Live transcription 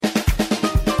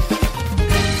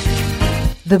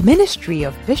The ministry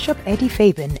of Bishop Eddie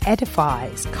FABIN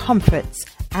edifies, comforts,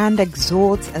 and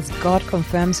exhorts as God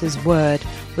confirms His word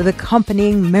with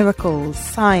accompanying miracles,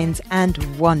 signs, and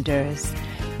wonders.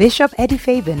 Bishop Eddie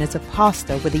FABIN is a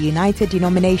pastor with the United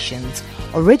Denominations,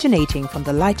 originating from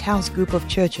the Lighthouse Group of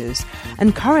Churches,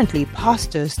 and currently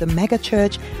pastors the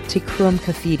megachurch Tikrum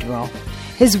Cathedral.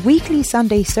 His weekly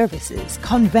Sunday services,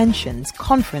 conventions,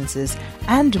 conferences,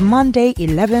 and Monday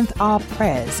 11th hour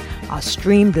prayers are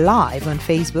streamed live on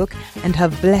Facebook and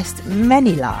have blessed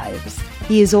many lives.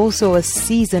 He is also a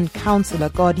seasoned counselor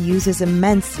God uses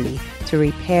immensely to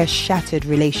repair shattered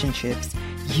relationships.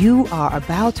 You are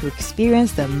about to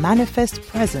experience the manifest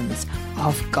presence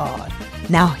of God.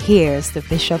 Now here's the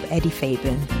Bishop Eddie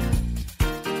FABIN.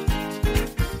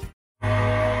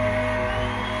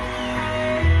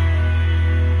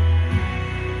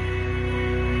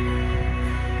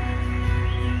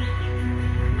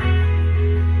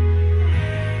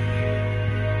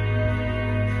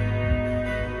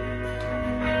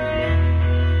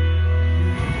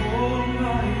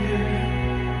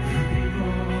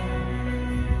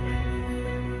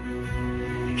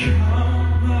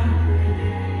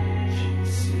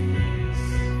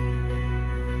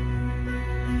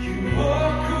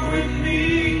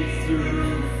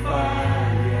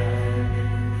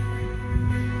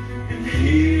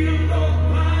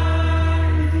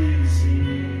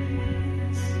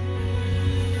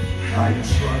 I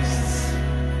trust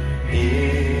in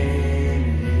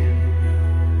you.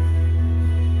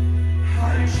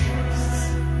 I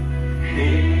trust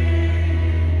in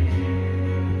you.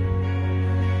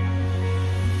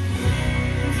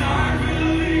 And I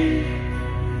believe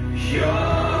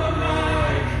you're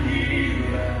my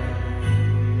healer.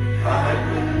 I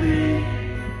believe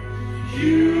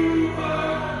you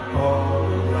are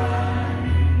all I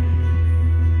need.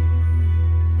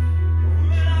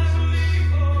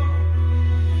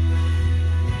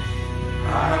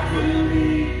 I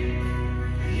believe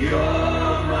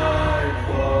you're my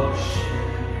portion.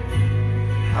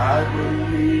 I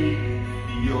believe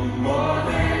you're more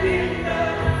than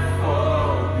enough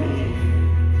for me.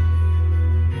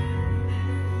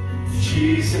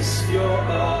 Jesus, you're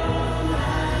all I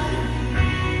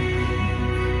need.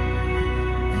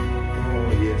 Oh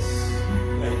yes,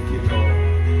 thank you, Lord.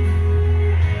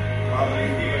 Father,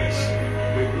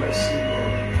 we bless you,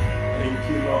 Lord. Thank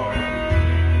you, Lord.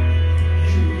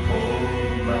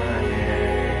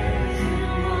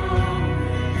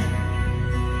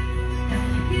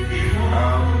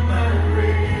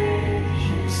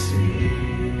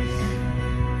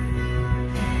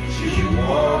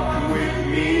 Walk with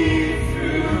me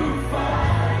through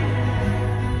fire,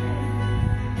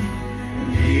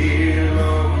 heal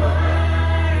all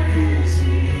my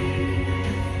disease.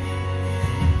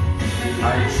 I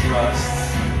trust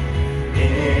in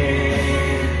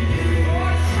you.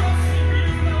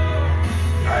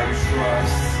 I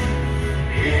trust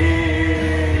in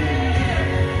you.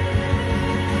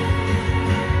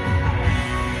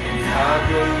 And I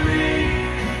believe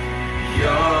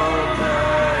you're my.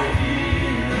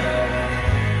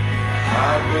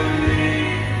 I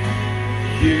believe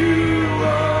you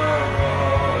are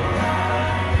all I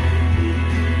need.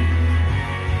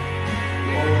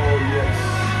 Oh yes,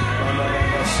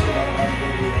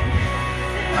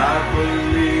 I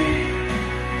believe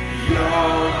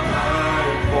you're my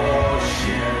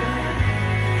portion,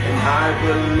 and I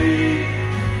believe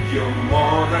you're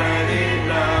more than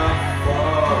enough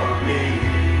for me.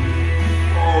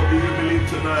 Oh, do you believe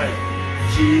tonight?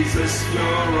 Jesus,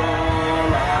 you're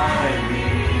all I need.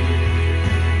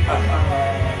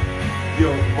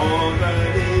 You're more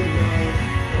than enough.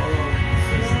 Oh,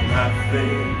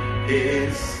 nothing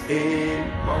is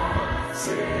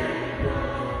impossible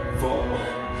for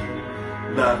you.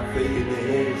 Nothing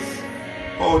is.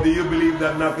 Oh, do you believe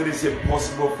that nothing is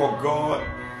impossible for God?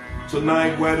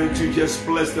 Tonight, why don't you just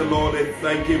bless the Lord and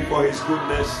thank Him for His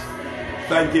goodness.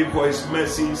 Thank Him for His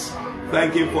mercies.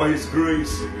 Thank Him for His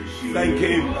grace. Thank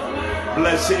Him.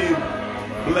 Bless Him.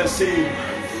 Bless Him.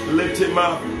 Lift Him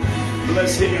up.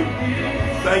 Bless Him.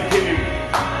 Thank Him.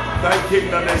 Thank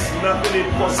Him that there's nothing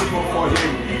impossible for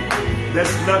Him.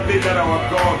 There's nothing that our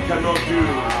God cannot do.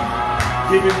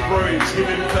 Give Him praise. Give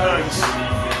Him thanks.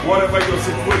 Whatever your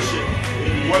situation,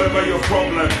 whatever your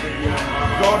problem,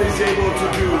 God is able to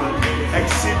do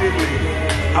exceedingly,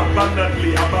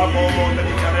 abundantly, above all that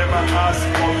He can ever ask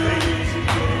or think.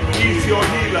 He's your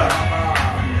healer.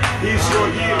 He's your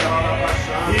healer.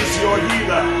 He's your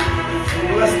healer.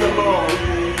 Bless the Lord.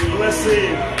 Bless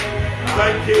Him.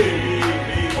 Thank Him.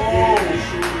 Oh,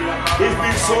 He's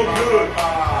been so good.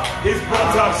 He's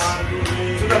brought us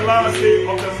to the last day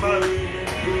of the month.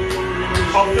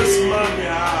 of this man.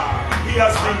 He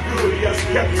has been good. He has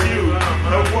kept you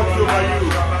and watched over you.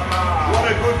 What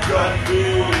a good God.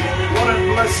 What a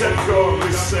blessed God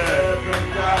we serve.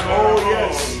 Oh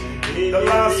yes. The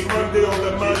last Monday of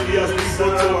the month He has been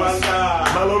good to us.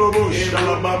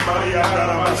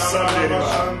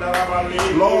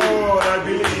 Lord, I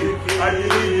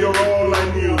believe You're all I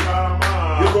need.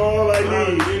 You're all I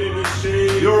need.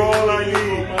 You're all I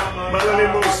need.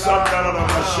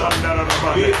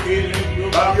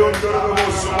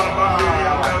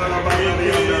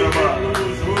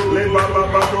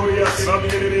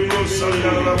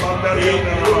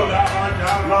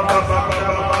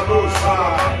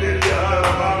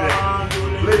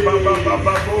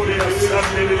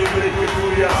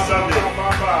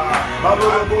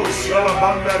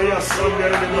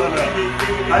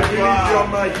 I believe You're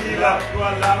my healer.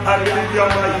 I believe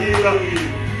You're my healer.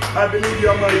 I believe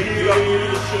You're my healer.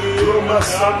 Roma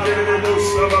Sandere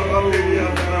Musala Banderia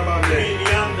Narabande.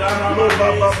 Loba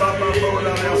Baba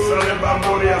Bola Sale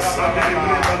Bamboria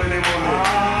Sandere Banderia.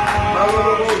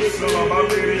 Malolo Musala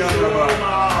Banderia Naraba.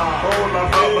 Oh la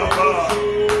Baba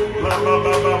La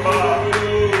Baba Baba.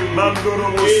 Mandoro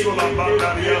Musala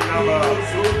Banderia Naraba.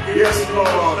 Yes,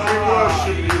 Lord, we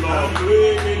worship You, Lord.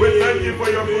 We thank You for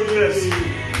Your goodness.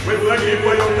 We thank You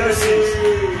for Your mercies.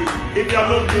 If you are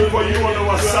not good for You on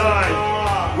our side,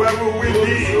 where will we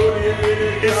be?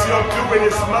 It's Your doing,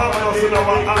 it's marvelous in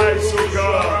our eyes, oh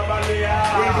God.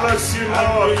 We bless You,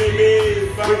 Lord.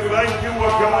 We thank You, oh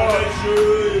God.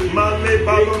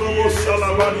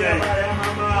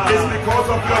 It's because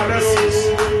of Your mercies.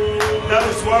 That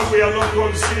is why we are not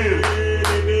consumed.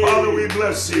 Father, we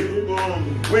bless You.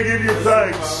 We give You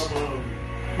thanks.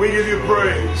 We give You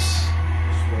praise.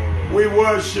 We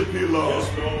worship You, Lord.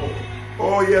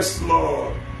 Oh, yes,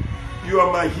 Lord. You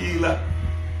are my healer.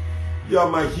 You are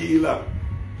my healer.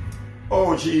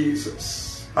 Oh,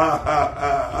 Jesus.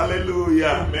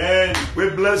 Hallelujah. Amen. We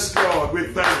bless God. We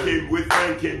thank Him. We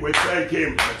thank Him. We thank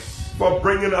Him for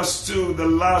bringing us to the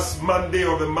last Monday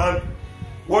of the month.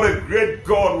 What a great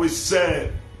God we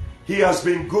serve. He has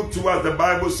been good to us. The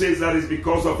Bible says that is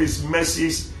because of His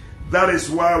mercies. That is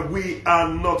why we are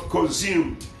not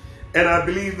consumed. And I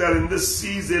believe that in this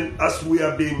season, as we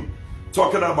have been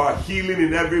talking about healing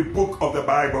in every book of the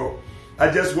Bible, I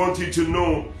just want you to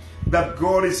know that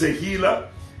God is a healer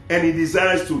and He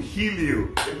desires to heal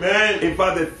you. Amen. In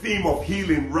fact, the theme of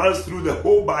healing runs through the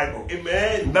whole Bible.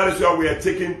 Amen. And that is why we are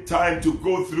taking time to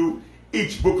go through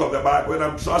each book of the Bible. And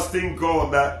I'm trusting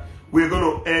God that we're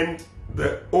going to end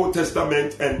the Old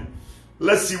Testament and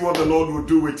let's see what the Lord will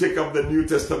do. We take up the New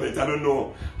Testament. I don't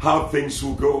know how things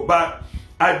will go, but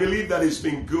I believe that it's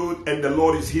been good and the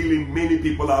Lord is healing many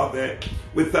people out there.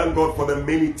 We thank God for the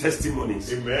many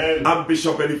testimonies. Amen. I'm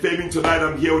Bishop Eddie FABIN. Tonight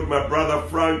I'm here with my brother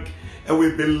Frank, and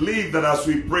we believe that as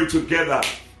we pray together,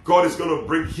 God is going to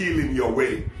bring healing your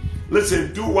way.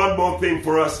 Listen, do one more thing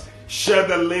for us. Share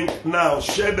the link now.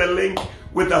 Share the link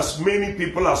with as many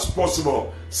people as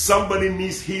possible. Somebody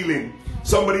needs healing.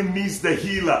 Somebody needs the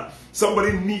healer.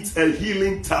 Somebody needs a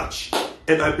healing touch.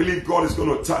 And I believe God is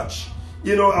going to touch.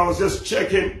 You know, I was just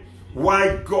checking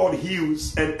why God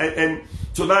heals. And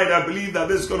tonight I believe that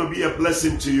this is going to be a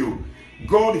blessing to you.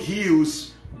 God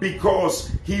heals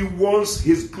because He wants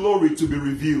His glory to be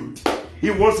revealed. He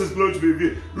wants His glory to be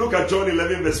revealed. Look at John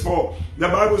 11 verse 4. The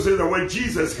Bible says that when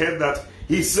Jesus heard that,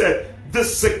 He said,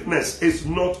 "This sickness is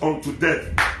not unto death,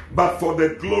 but for the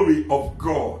glory of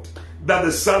God, that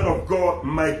the Son of God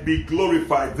might be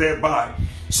glorified thereby."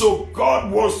 So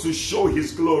God wants to show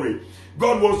His glory.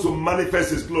 God wants to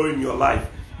manifest His glory in your life.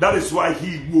 That is why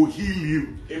He will heal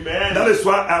you. Amen. That is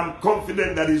why I'm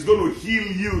confident that He's going to heal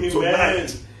you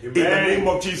tonight. Amen. In the name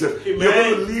of Jesus. Amen. You're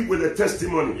going to leave with a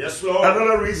testimony. Yes, Lord.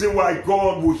 Another reason why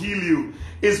God will heal you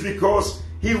is because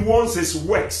He wants His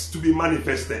works to be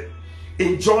manifested.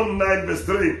 In John 9 verse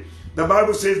 3, the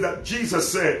Bible says that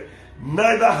Jesus said,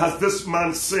 "Neither has this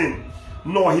man sinned,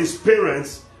 nor his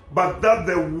parents, but that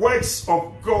the works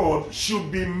of God should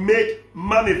be made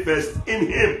manifest in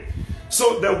him."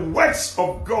 So the works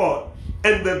of God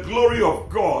and the glory of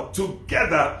God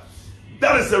together,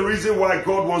 that is the reason why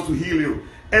God wants to heal you.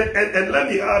 And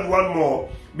let me add one more,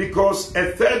 because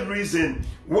a third reason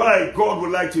why God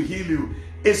would like to heal you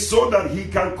is so that He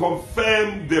can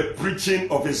confirm the preaching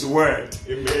of His word.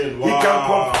 Amen. Wow. He can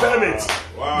confirm it.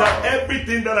 Wow. That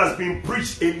everything that has been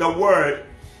preached in the word,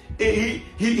 He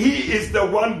is the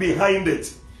one behind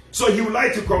it. So He would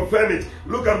like to confirm it.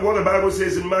 Look at what the Bible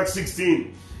says in Mark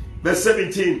 16 verse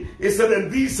 17. It said,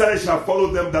 "And these signs shall follow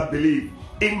them that believe.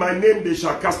 In my name they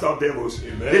shall cast out devils.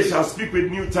 Amen. They shall speak with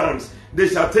new tongues. They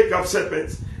shall take up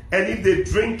serpents. And if they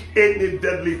drink any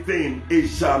deadly thing, it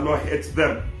shall not hurt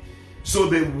them. So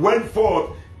they went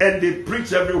forth and they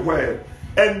preached everywhere.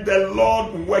 And the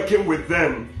Lord working with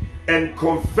them and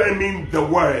confirming the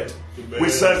word. We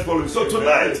said following. So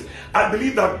tonight, I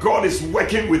believe that God is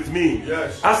working with me.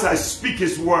 Yes. As I speak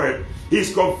His word,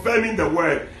 He's confirming the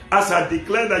word. As I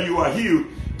declare that you are healed,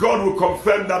 God will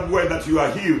confirm that word that you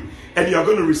are healed. And you are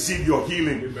going to receive your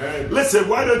healing. Amen. Listen,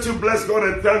 why don't you bless God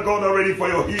and thank God already for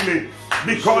your healing?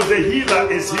 Because the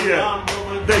healer is here.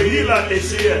 The healer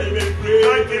is here.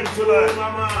 Thank Him tonight.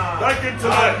 Thank Him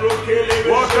tonight.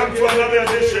 Welcome to another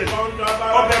edition of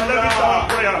the Levita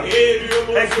Prayer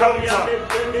Encounter.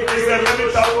 It's a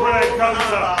Levita Prayer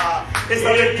Encounter. It's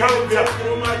an encounter.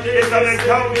 It's an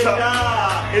encounter.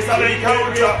 It's an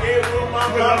encounter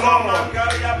with the Lord.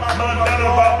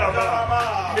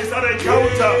 It's an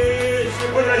encounter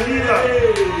with the healer.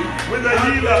 With the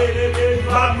healer.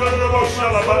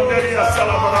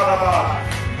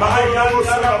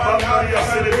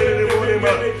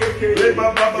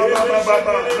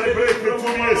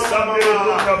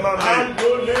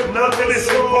 Nothing is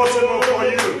impossible for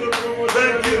you.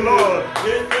 Thank you, Lord,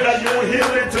 that you will heal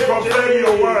me to confirm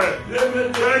your word.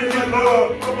 Thank you, Lord,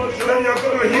 that you're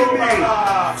going to heal me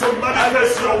to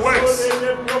manifest your works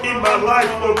in my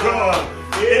life, oh God.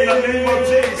 In the name of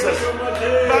Jesus.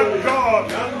 Thank God.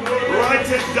 Write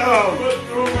it down.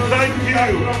 Thank you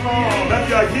that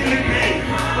you are healing me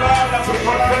to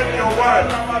confirm your word.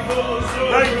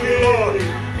 Thank you, Lord,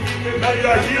 that you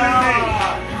are healing me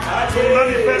to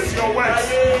manifest your works.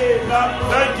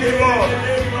 Thank you, Lord,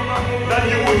 that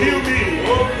you will heal me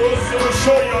to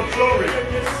show your glory.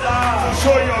 To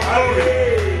show your glory.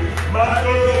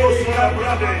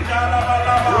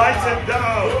 Write it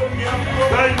down.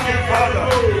 Thank you, Father,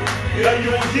 that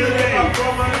you will heal me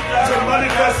to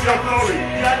manifest your glory.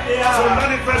 To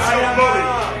manifest your glory.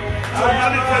 To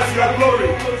manifest your glory.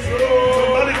 To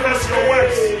manifest your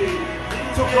works.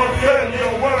 To confirm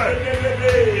your word.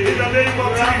 In the name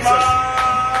of Jesus.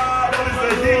 That is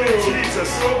the healing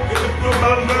Jesus.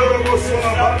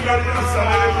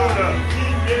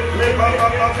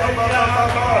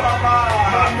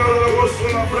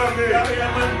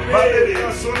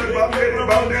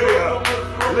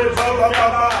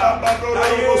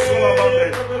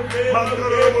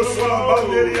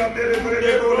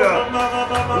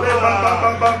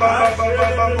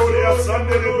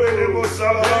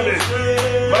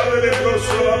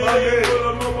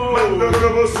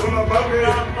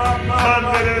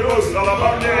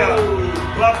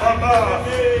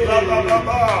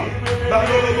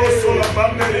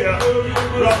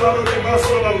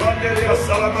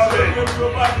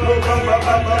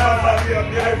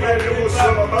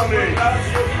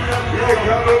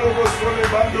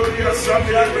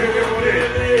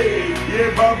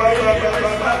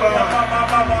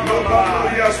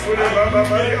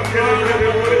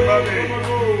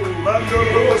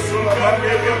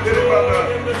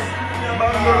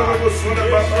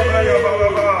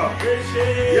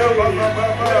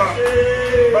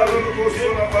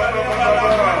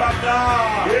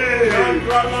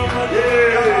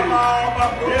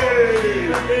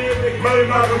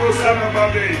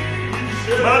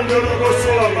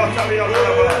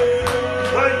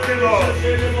 Thank you, Lord.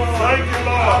 Thank you,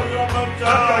 Lord.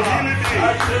 That you are healing me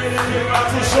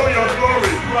to show your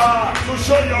glory. To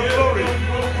show your glory.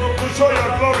 To show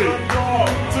your glory.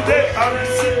 Today I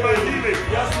receive my healing.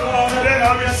 Today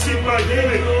I receive my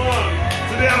healing.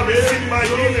 Today I receive my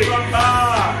healing.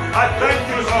 I thank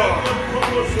you, Lord.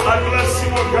 I bless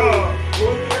you, O God.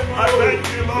 I thank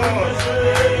you, Lord,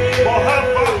 for how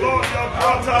far, Lord, you have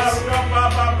brought us.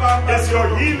 It's your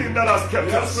healing that has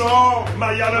kept us.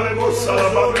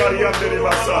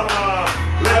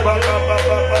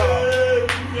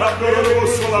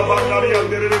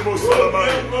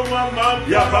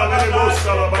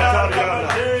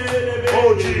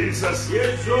 Oh Jesus.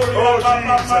 Oh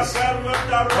Jesus.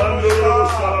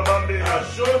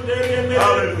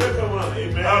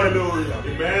 Hallelujah. Hallelujah.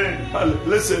 Amen.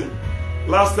 Listen,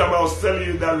 last time I was telling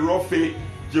you that Rapha,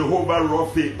 Jehovah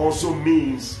Rapha, also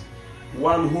means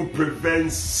one who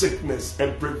prevents sickness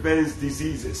and prevents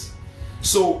diseases.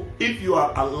 So if you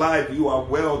are alive, you are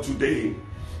well today,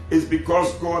 it's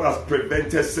because God has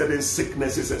prevented certain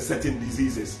sicknesses and certain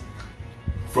diseases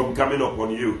from coming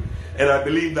upon you. And I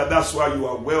believe that that's why you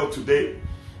are well today.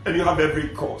 And you have every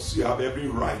cause, you have every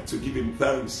right to give Him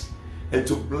thanks and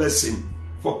to bless Him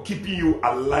for keeping you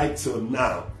alive till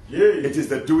now. It is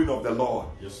the doing of the Lord.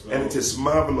 Yes, Lord. And it is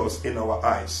marvelous in our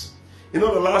eyes. You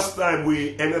know, the last time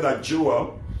we ended at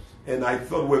Joel, and I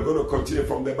thought we were going to continue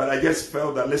from there, but I just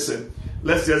felt that, listen,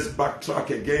 let's just backtrack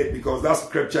again, because that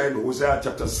scripture in Hosea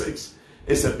chapter 6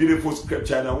 It's a beautiful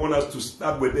scripture, and I want us to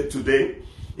start with it today.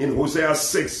 In Hosea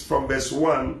 6 from verse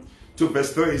 1 to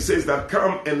verse 3, it says that,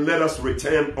 "Come and let us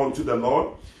return unto the Lord,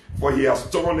 for he has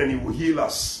torn and he will heal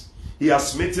us. He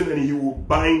has smitten and he will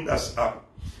bind us up.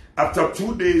 After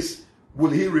 2 days will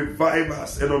he revive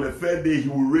us, and on the third day he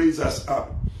will raise us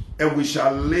up, and we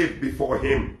shall live before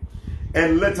him.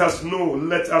 And let us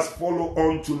follow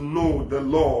on to know the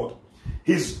Lord.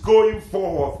 His going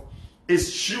forth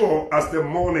is sure as the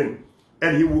morning,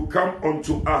 and he will come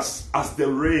unto us as the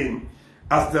rain,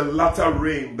 as the latter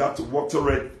rain that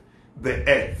watereth the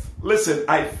earth." Listen,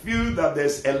 I feel that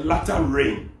there's a latter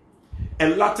rain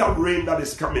that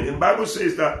is coming. And the Bible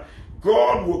says that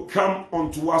God will come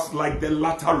unto us like the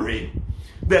latter rain.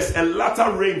 There's a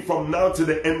latter rain from now to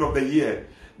the end of the year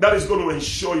that is going to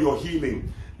ensure your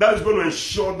healing. That is going to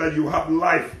ensure that you have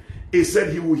life. He said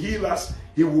he will heal us,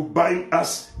 he will bind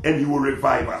us, and he will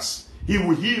revive us. He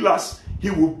will heal us, he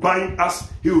will bind us,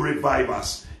 he will revive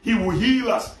us. He will heal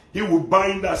us, he will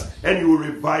bind us, and he will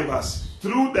revive us.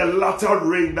 Through the latter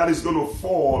rain that is going to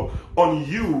fall on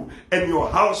you and your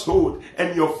household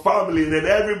and your family and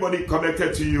everybody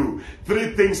connected to you,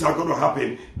 3 things are going to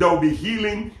happen. There will be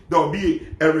healing, there will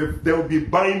be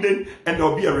binding, and there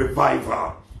will be a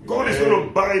revival. God is going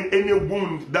to bind any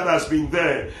wound that has been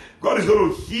there. God is going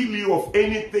to heal you of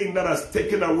anything that has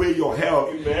taken away your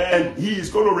health. Amen. And he is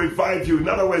going to revive you. In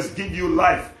other words, give you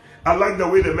life. I like the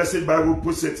way the Message Bible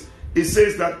puts it. It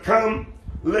says that, "Come,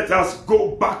 let us go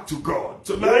back to God."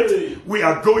 Tonight, we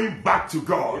are going back to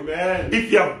God. Amen.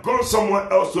 If you have gone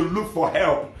somewhere else to look for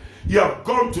help, you have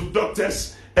gone to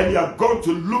doctors and you have gone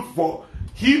to look for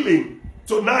healing,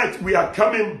 tonight we are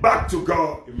coming back to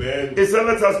God. Amen. He said,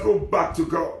 let us go back to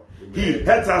God. Amen. He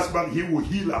hurt us, but he will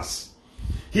heal us.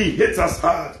 He hit us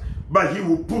hard, but he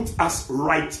will put us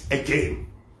right again.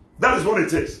 That is what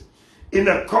it is. In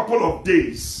a couple of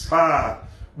days,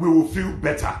 we will feel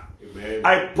better. Amen.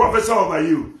 I prophesy over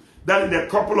you that in a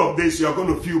couple of days you are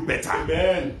going to feel better.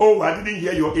 Amen. Oh, I didn't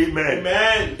hear your amen.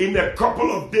 Amen. In a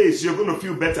couple of days you're going to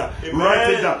feel better. Amen. Write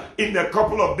it down. In a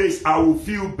couple of days I will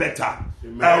feel better.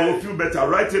 Amen. I will feel better.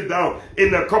 Write it down.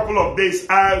 In a couple of days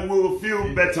I will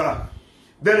feel better.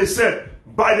 Then he said,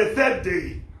 by the third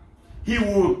day he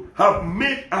would have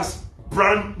made us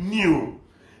brand new.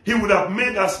 He would have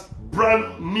made us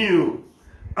brand new,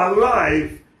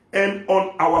 alive, and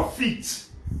on our feet,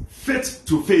 fit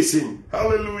to face him.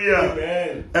 Hallelujah.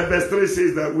 Amen. And verse 3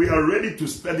 says that we are ready to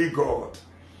study God,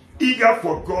 eager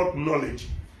for God knowledge.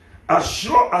 As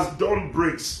sure as dawn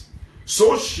breaks,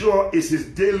 so sure is his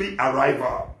daily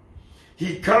arrival.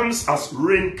 He comes as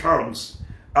rain comes,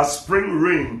 as spring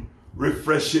rain,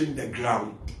 refreshing the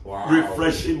ground. Wow.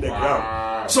 Refreshing the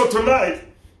ground. So tonight,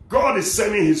 God is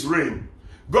sending his rain.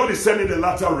 God is sending the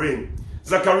latter rain.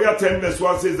 Zechariah 10 verse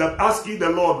 1 says that, ask ye the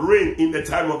Lord rain in the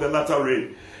time of the latter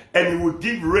rain, and he will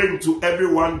give rain to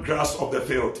everyone grass of the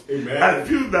field. Amen. I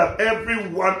feel that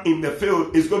everyone in the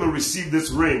field is going to receive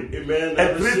this rain. Amen.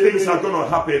 And 3 things are going to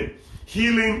happen: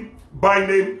 healing,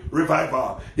 binding,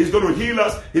 revival. He's going to heal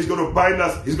us, he's going to bind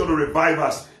us, he's going to revive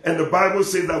us. And the Bible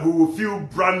says that we will feel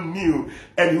brand new,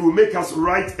 and he will make us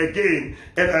right again.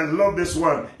 And I love this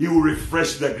one: he will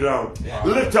refresh the ground. Wow.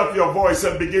 Lift up your voice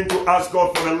and begin to ask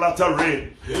God for the latter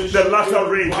rain. The latter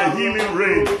rain, the healing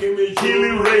rain.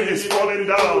 Healing rain is falling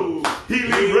down.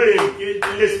 Healing rain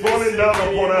is falling down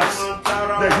upon us.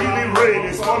 The healing rain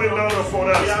is falling down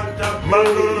upon us.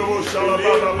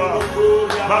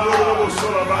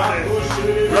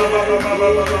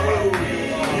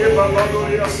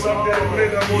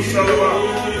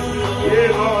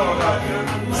 Lord,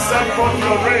 send forth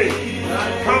your rain.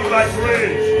 Come like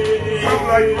rain. Come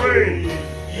like rain.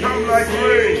 Come like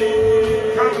rain.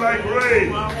 Come like rain.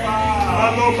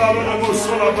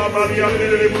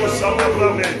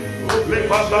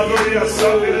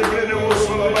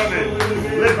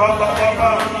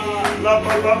 La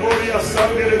bababoria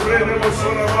sangre brene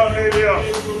mosona baneria.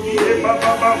 E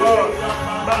bababa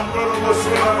mandoro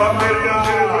mosona baneria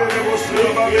brene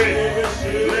mosona bane.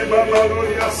 Le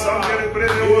bababoria sangre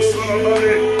brene mosona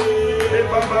bane. E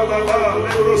bababa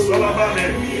le mosona bane.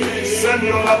 Send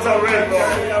your latter rain,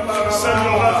 Lord. Send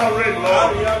your latter rain,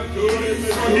 Lord. To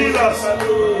heal us,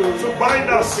 to bind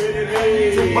us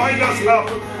up,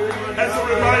 and to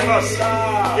revive us.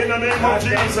 In the name of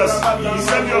Jesus,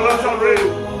 send your latter rain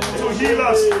to heal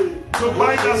us, to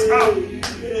bind us up.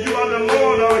 You are the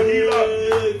Lord our healer,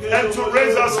 and to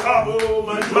raise us up, to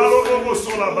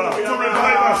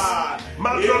revive us.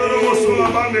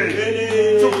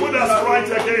 To put us right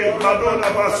again. Madonna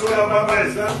Basula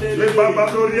Bame. Le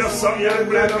Babadoria Samuel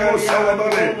Breno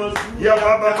Salabane. Ya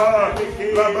Baba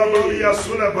Babadoria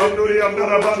Sula Bandoria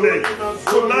Narabane.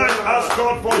 Tonight ask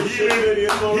God for healing.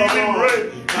 Healing rain.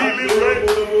 Healing rain.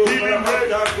 Healing rain.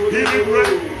 Healing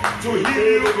rain. To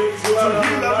heal you. To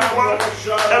heal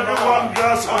everyone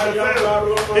does on the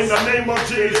field. In the name of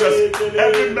Jesus.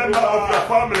 Every member of your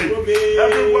family.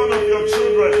 Every one of your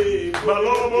children.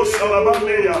 Malobo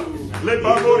Salabanea. Le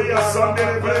Baboria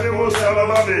Sandere Bremo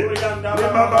Salabane. Le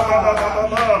Baba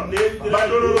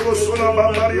Badoro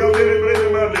Solabaria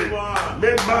Bremane.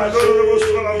 Le Mandoro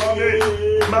Solabane.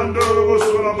 Mandoro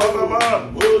Solababa.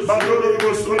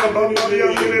 Mandoro Solabaria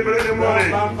Bremone.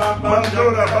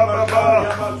 Mandora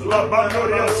Baba. La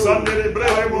Bandoria Sandere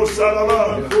Bremo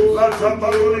Salaba. La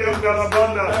Tabadoria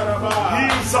Galabana.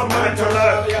 Heal somebody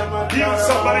tonight. Heal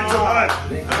somebody tonight.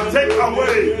 Take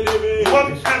away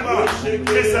whatever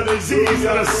is a disease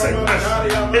and a sickness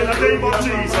in the name of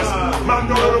Jesus.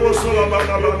 Mandoro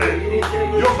Solabane.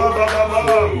 Yo Baba.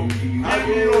 Give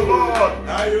me, O Lord,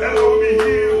 and I will be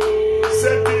healed.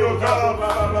 Send me, O God,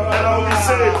 and I will be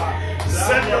saved.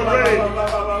 Send your rain.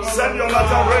 Send your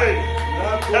latter rain.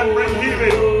 And bring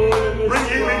healing. Bring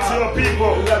healing to your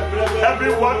people.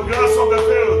 Everyone grass of the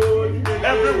field.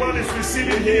 Everyone is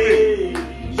receiving healing.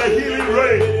 The healing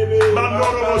rain.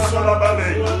 Mandoro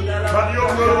Solabane.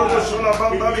 Mandoro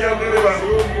Solabane.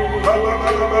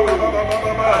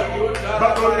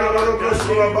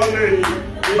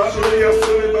 Solabane. Badoria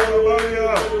Sole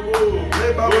Babaria. Le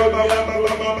Baba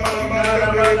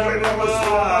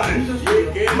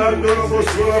Mandoro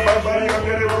Sola Babaria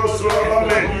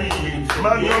Solabane.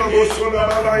 Mandoro Sola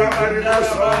Babaria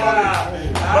Solabane.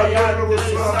 Mandoro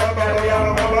Sola Babaria.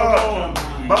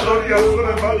 Badoria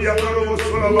Sole Babaria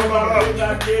Solababa.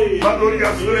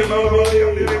 Badoria Sole Babaria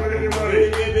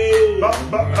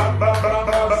Badoria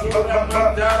Sole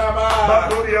Babaria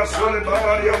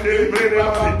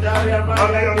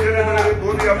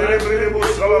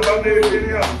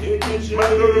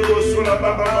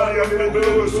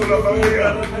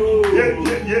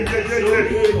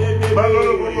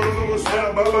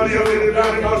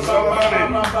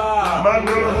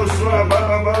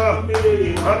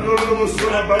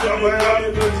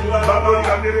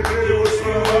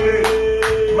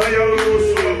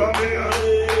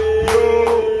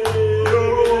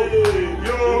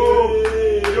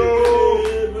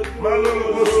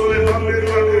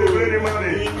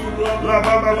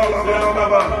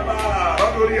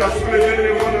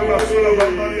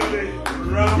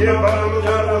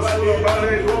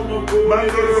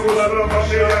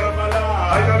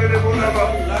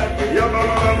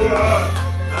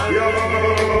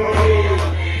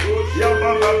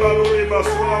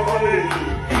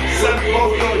Send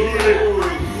forth your healing.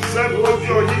 Send forth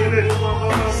your healing.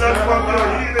 Send forth your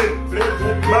healing.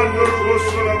 Mandoro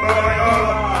Sola Babaya.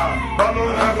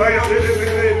 Mandoro Babaya.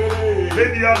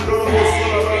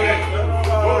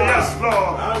 Oh yes,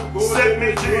 Lord. Save me,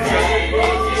 Jesus.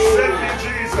 Save me,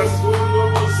 Jesus.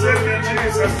 Save me,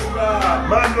 Jesus.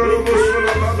 Mandoro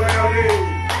Sola Babaya.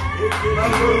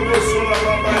 Mandoro Sola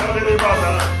Babaya.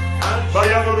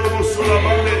 Bayano Sola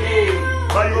Babaya.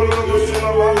 Bayano Sola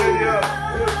Babaya.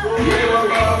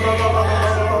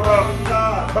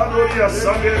 Badoria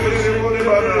Sangre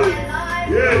Bana.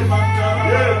 Yeah.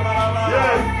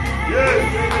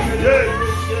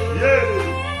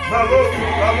 Malo.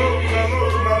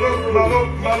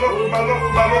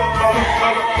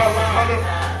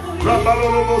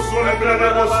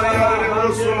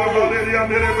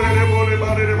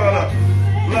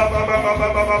 La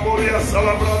baba boria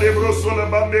salabra de broso la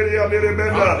banderia de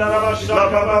rebenda. La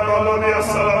baba boria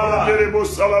salabra de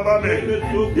bosalabane.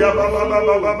 Ya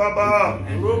baba.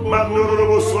 Mandoro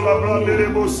bosalabra de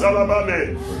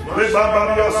bosalabane. Le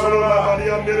baba ya salabra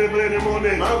de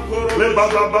rebende. Le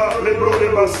baba le bro de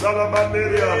bosalabane.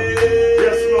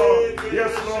 Yes Lord.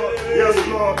 Yes Lord. Yes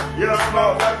Lord. Yes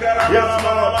Lord. Yes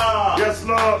Lord. Yes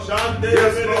Lord.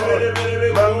 Yes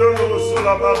Lord. Mandoro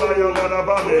bosalabra ya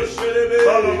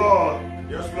narabane. Lord.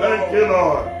 Yes, Lord. Thank you,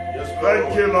 Lord. Yes, Lord.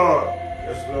 Thank you, Lord.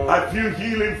 Yes, Lord. I feel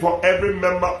healing for every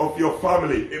member of your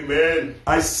family. Amen.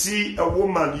 I see a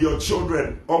woman, your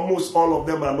children, almost all of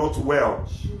them are not well.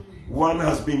 One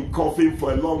has been coughing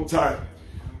for a long time.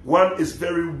 One is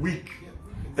very weak.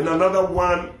 And another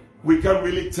one, we can't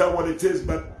really tell what it is,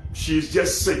 but she's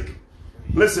just sick.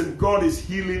 Listen, God is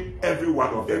healing every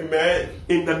one of them. Amen.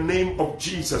 In the name of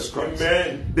Jesus Christ.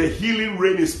 Amen. The healing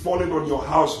rain is falling on your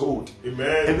household.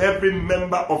 Amen. And every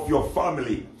member of your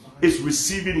family. is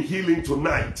receiving healing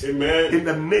tonight. Amen. In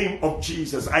the name of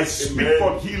Jesus, I speak Amen.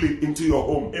 for healing into your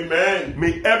home. Amen.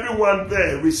 May everyone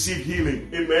there receive healing.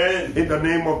 Amen. In the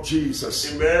name of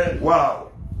Jesus. Amen.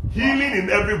 Wow. Healing in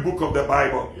every book of the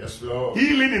Bible. Yes, Lord.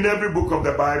 Healing in every book of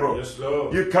the Bible. Yes,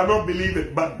 Lord. You cannot believe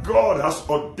it, but God has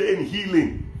ordained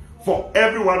healing for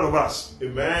every one of us.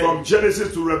 Amen. From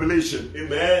Genesis to Revelation.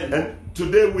 Amen. And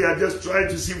today we are just trying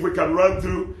to see if we can run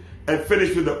through and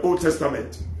finish with the Old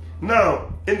Testament.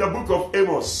 Now, in the book of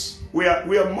Amos, we are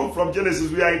moved from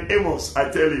Genesis, we are in Amos, I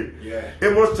tell you. Yeah.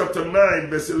 Amos chapter 9,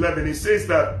 verse 11, it says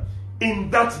that in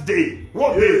that day,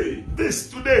 what day? This,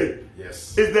 today,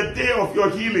 yes, is the day of your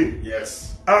healing.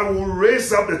 Yes. I will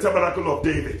raise up the tabernacle of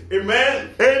David. Amen.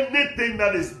 Anything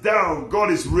that is down, God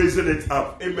is raising it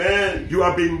up. Amen. You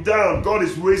have been down, God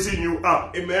is raising you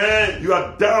up. Amen. You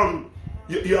are down,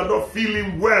 you are not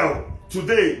feeling well.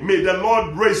 Today, may the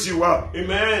Lord raise you up.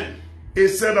 Amen. He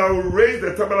said, I will raise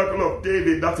the tabernacle of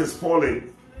David that is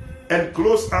fallen, and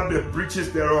close up the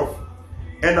breaches thereof.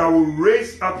 And I will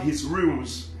raise up his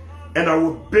rooms, and I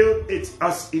will build it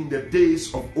as in the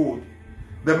days of old.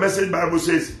 The Message Bible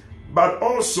says, but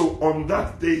also on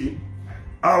that day,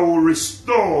 I will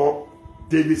restore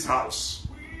David's house.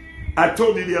 I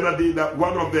told you the other day that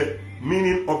one of the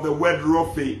meaning of the word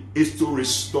Rophe is to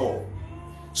restore.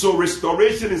 So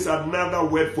restoration is another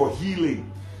word for healing.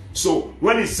 So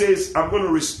when it says, I'm going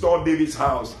to restore David's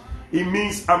house, it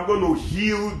means I'm going to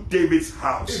heal David's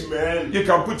house. Amen. You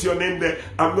can put your name there.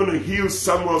 I'm going to heal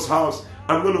Samuel's house.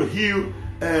 I'm going to heal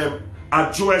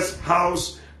Ajoa's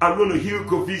house. I'm going to heal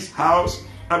Kofi's house.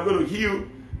 I'm going to heal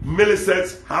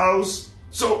Millicent's house.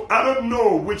 So I don't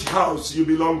know which house you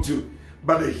belong to,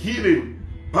 but the healing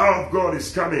power of God is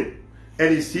coming,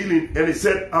 and He's healing. And He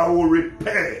said, I will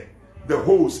repair the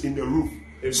holes in the roof.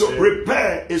 Amen. So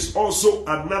repair is also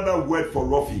another word for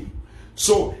Rophe.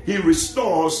 So He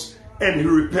restores and He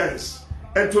repairs.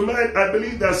 And tonight I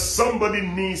believe that somebody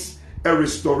needs a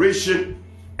restoration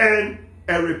and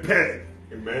a repair.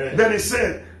 Amen. Then He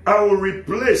said, I will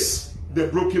replace the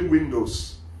broken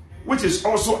windows, which is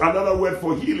also another word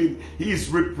for healing. He is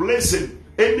replacing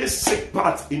any sick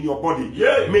part in your body.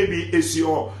 Yeah. Maybe it's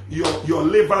your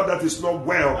liver that is not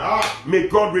well. May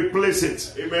God replace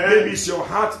it. Amen. Maybe it's your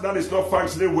heart that is not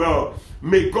functioning well.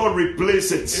 May God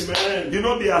replace it. Amen. You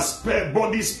know, there are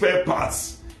body spare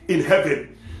parts in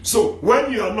heaven. So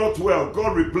when you are not well,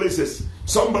 God replaces.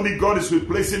 Somebody, God is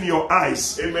replacing your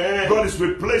eyes. Amen. God is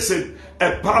replacing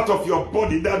a part of your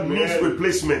body that needs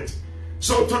replacement.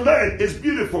 So tonight is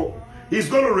beautiful. He's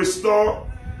going to restore.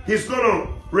 He's going to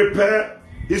repair.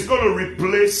 He's going to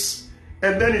replace.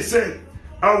 And then He said,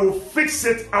 I will fix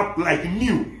it up like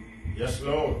new. Yes,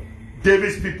 Lord.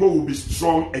 David's people will be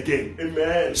strong again.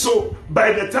 Amen. So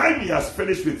by the time He has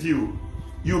finished with you,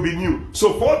 you'll be new.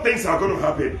 So 4 things are going to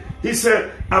happen. He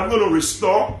said, I'm going to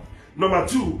restore. Number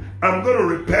 2, I'm going to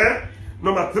repair.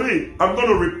 Number 3, I'm going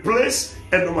to replace.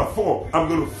 And number 4, I'm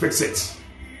going to fix it.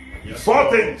 Yes, 4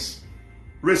 Lord. things.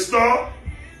 Restore,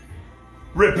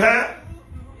 repair,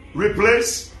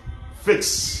 replace,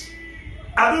 fix.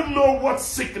 I don't know what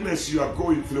sickness you are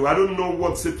going through. I don't know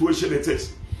what situation it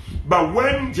is. But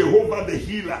when Jehovah the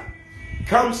healer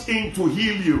comes in to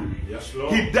heal you, yes,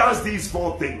 Lord, He does these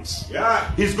 4 things. Yeah.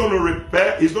 He's going to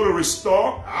repair. He's going to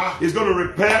restore. He's going to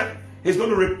repair. He's going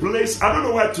to replace. I don't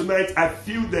know why tonight I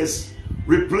feel there's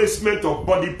replacement of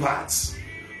body parts.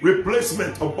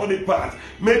 Replacement of body parts.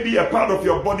 Maybe a part of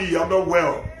your body you are not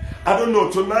well. I don't know.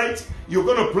 Tonight you're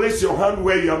going to place your hand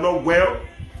where you are not well,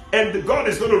 and God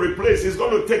is going to replace. He's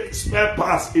going to take spare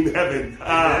parts in heaven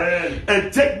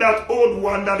and take that old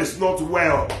one that is not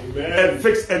well and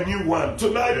fix a new one.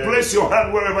 Tonight, place your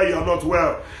hand wherever you are not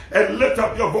well and lift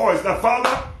up your voice. The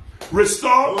Father,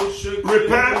 restore,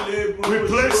 repair,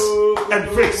 replace, and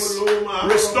fix.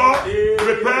 Restore,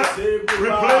 repair,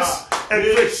 replace, and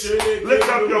fix. Lift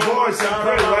up your voice and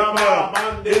pray right now.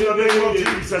 In the name of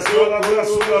Jesus. Do it,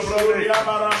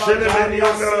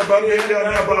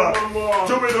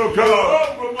 oh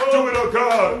God. Do it, oh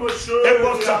God. Amos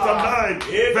chapter 9,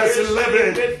 verse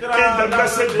 11. In the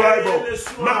Message Bible.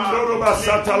 Mandoroba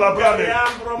Satalabrane.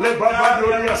 Le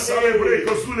Babadoria Celebre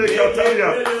Cosule Catania.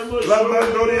 La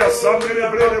Mandoria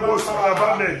Celebre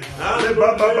Bosalabane. Le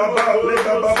Baba Baba. Le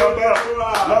Baba Baba.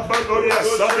 La Bandoria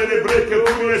Celebre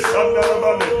Caturia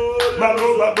Sandalabane.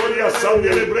 Maloba Doria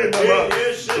Celebre Nama.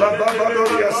 La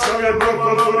Babadoria Celebre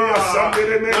Coturia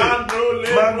Celebre.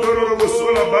 Mandoro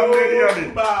Bosola Banderiani.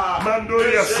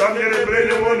 Mandoria Celebre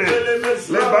Mone.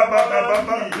 Le Baba Baba.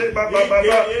 Le Baba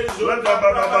Baba. Le Baba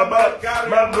Baba.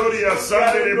 Mandoria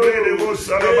Celebre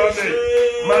Bosalabane.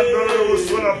 Mandoro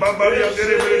Bosola Bambaria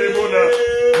Celebre Mona.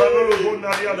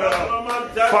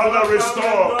 Father,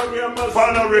 restore.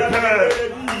 Father, repair.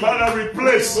 Father,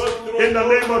 replace in the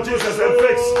name of Jesus and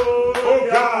fix. Oh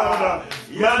God.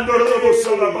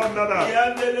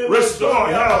 Restore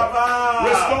health.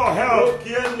 Restore health.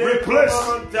 Replace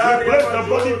the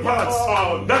body parts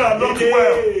that are not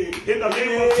well. In the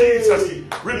name of Jesus.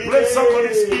 Replace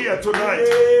somebody's ear tonight.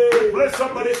 Replace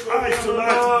somebody's eyes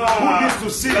tonight. Who needs to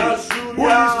see? Who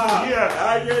needs to hear?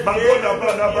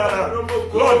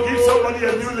 Lord, give somebody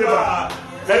a new liver.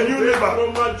 A new liver, a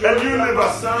new liver,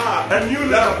 a new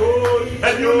liver, a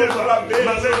new liver,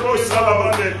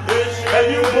 a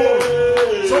new bone.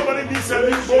 Somebody needs a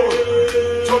new bone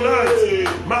tonight.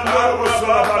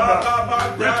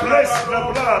 Replace the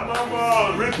blood.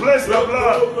 Replace the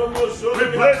blood.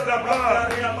 Replace the blood.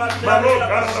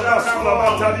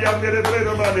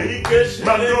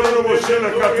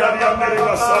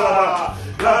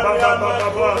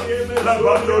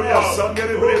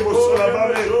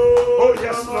 Oh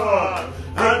yes, Lord.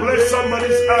 Replace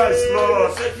somebody's eyes,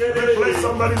 Lord. Replace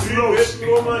somebody's nose.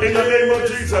 In the name of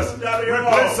Jesus.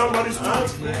 Replace somebody's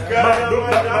tooth.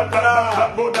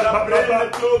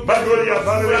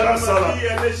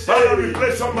 Father,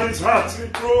 replace somebody's heart.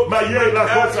 Lord,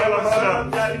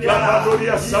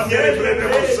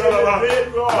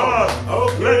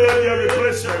 let there be a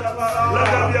replacement. Let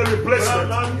there be a replacement.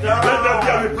 Let there be a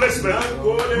replacement.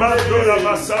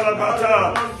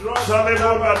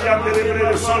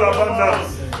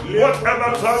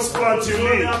 Whatever transplant you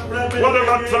need,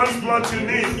 whatever transplant you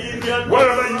need,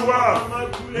 wherever you are,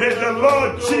 may the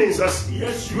Lord Jesus,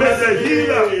 may the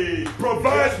healer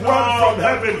provide one from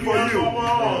heaven for you.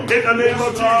 In the name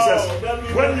of Jesus.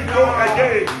 When you go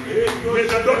again, may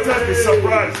the doctors be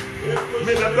surprised.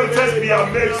 May the doctors be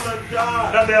amazed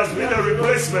that there has been a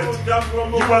replacement.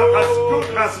 You are as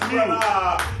good as new.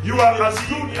 You are as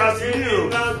good as new.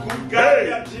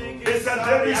 Hey, it's that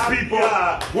David's people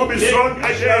will be strong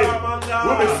again.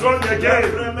 Will be strong again.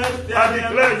 I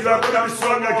declare you are going to be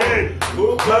strong again.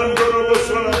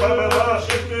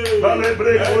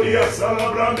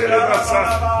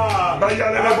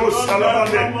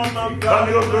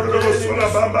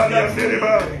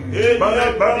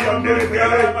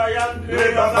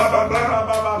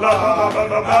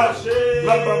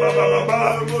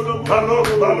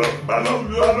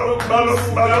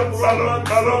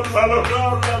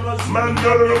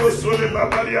 Mandoro sole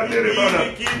babaria dere bana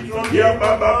ya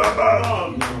baba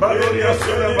baloria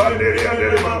sole banderia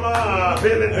dere bana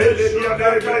bele dia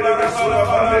dere bele sole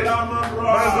bande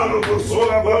mandoro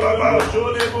sole baba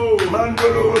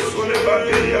mandoro sole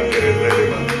banderia dere bele.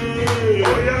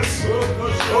 Oh yes,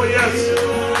 oh yes,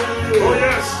 oh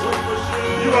yes,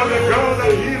 you are the God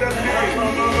that healeth me.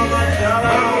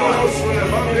 Mandoro sole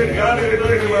banderia dere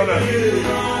bele bana.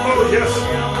 Oh yes,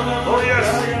 oh yes,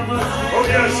 oh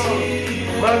yes.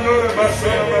 Mandora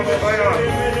basara baba baya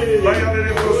baya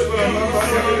dere bosura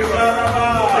baya dere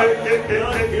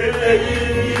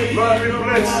Lord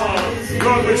replace,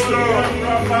 Lord restore,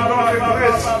 Lord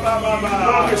replace,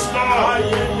 Lord restore.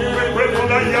 We pray for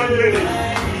that young lady.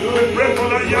 We pray for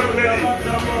that young lady.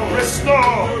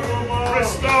 Restore,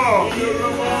 restore.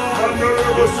 Mandora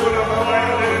bosura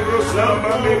baya dere bosura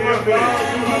baya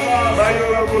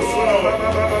baya bosura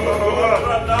baba.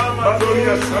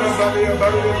 Madoria Sarabaya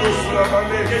Baru Busra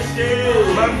Bane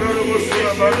Mandoro Busra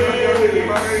Bane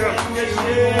Maria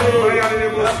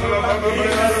Maria Busra Bane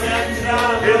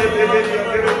Ele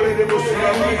Bebe Busra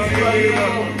Bane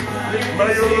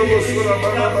Mayoro Busra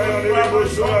Bane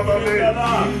Busra Bane.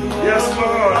 Yes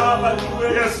Lord,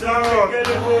 yes Lord,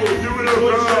 you will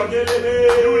God,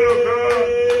 you will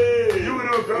God, you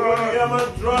will God.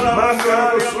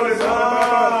 Mandoro Busra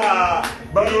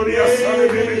Bane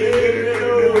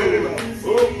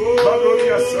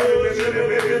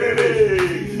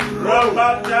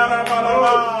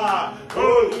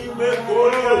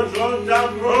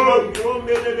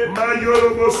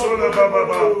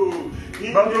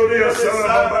Madoria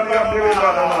Sarabaya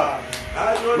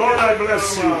Lord, I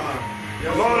bless you.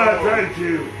 Lord, I thank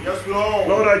you. Yes, Lord.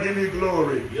 Lord, I give you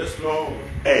glory. Yes, Lord.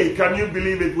 Hey, can you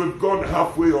believe it? We've gone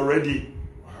halfway already.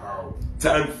 Wow.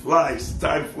 Time flies,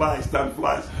 time flies, time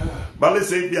flies. But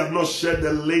listen, if you have not shared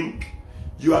the link,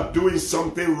 you are doing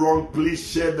something wrong. Please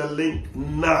share the link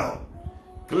now.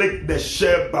 Click the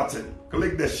share button.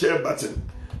 Click the share button.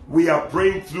 We are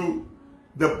praying through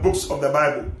the books of the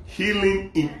Bible.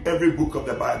 Healing in every book of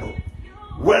the Bible.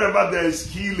 Wherever there is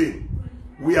healing,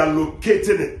 we are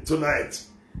locating it tonight.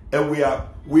 And we are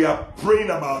praying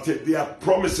about it. There are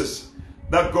promises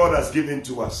that God has given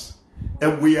to us.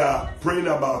 And we are praying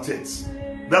about it.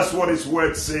 That's what His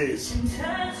word says.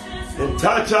 And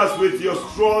touch us with your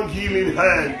strong healing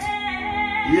hand.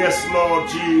 Yes, Lord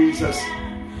Jesus.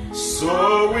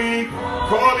 So we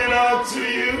calling out to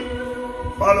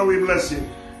you. Father, we bless you.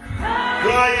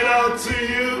 Crying out to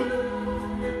you.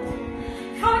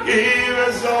 Forgive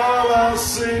us all our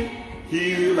sin.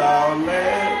 Heal our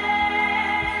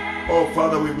land. Oh,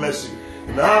 Father, we bless you.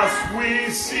 And as we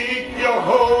seek your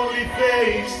holy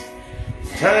face,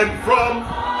 turn from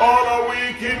all our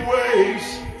wicked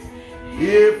ways.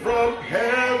 Hear from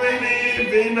heaven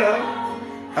even now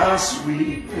as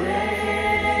we pray.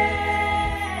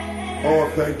 Oh,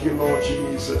 thank you, Lord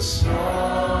Jesus.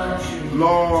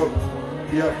 Lord,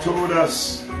 you have told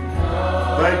us.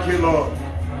 Thank you, Lord.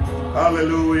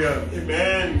 Hallelujah.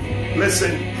 Amen.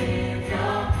 Listen.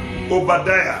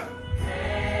 Obadiah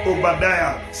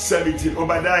 17.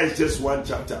 Obadiah is just one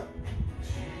chapter.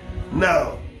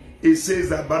 Now, it says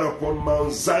that but upon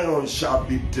Mount Zion shall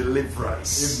be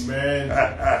deliverance. Amen.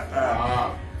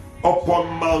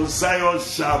 Upon Mount Zion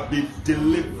shall be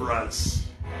deliverance.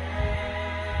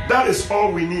 That is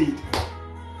all we need.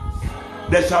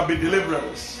 There shall be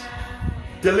deliverance.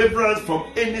 Deliverance from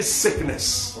any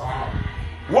sickness. Wow.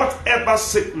 Whatever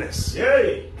sickness.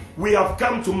 Yay. We have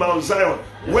come to Mount Zion.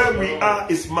 Yes, where we are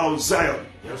is Mount Zion.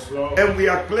 Yes, Lord. And we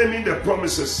are claiming the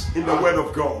promises in the word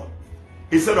of God.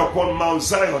 He said upon Mount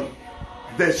Zion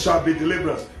there shall be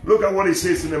deliverance. Look at what it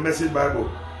says in the Message Bible.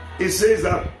 It says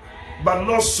that, but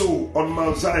not so on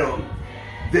Mount Zion.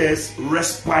 There's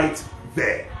respite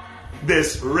there.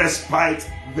 There's respite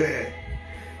there.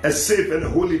 A safe and a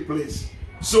holy place.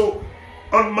 So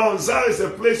on Mount Zion is a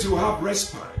place you have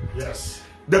respite. Yes.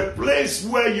 The place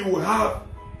where you have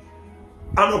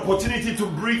an opportunity to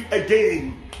breathe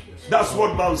again. Yes. That's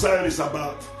what Mount Zion is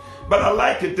about. But I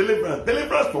like it, deliverance.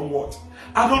 Deliverance from what?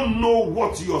 I don't know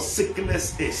what your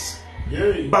sickness is.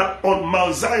 Yay. But on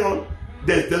Mount Zion,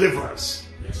 there's deliverance.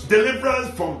 Yes.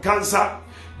 Deliverance from cancer,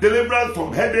 deliverance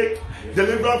from headache, yes.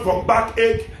 Deliverance from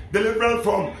backache, deliverance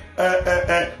from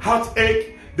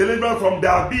heartache, deliverance from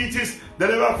diabetes,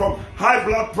 deliverance from high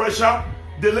blood pressure.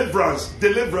 Deliverance,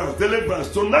 deliverance, deliverance.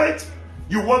 Tonight,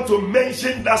 you want to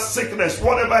mention that sickness,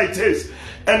 whatever it is,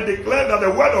 and declare that the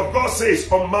word of God says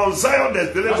on Mount Zion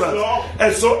there's deliverance.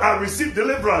 And so I receive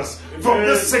deliverance from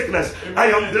this sickness. I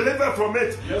am delivered from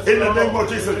it in the name of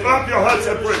Jesus. Clap your hands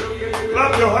and pray.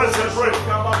 Clap your hands and pray.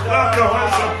 Clap your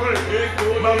hands and pray.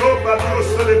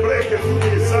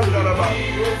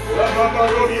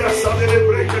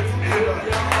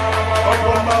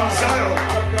 Upon Mount Zion,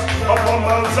 upon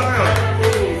Mount Zion,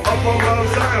 upon Mount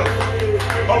Zion,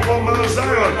 upon Mount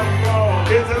Zion,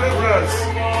 is deliverance.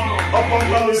 Upon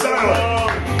Mount Zion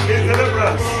is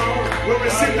deliverance. We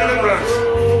receive deliverance.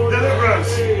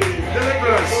 Deliverance.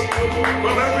 Deliverance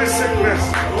from every sickness.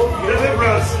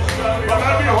 Deliverance from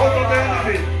every hold of the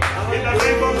enemy. In the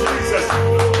name of Jesus,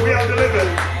 we are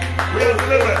delivered. We are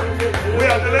delivered. We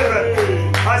are delivered.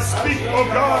 I speak, oh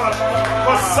God,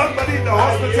 for somebody in the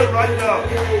hospital right now.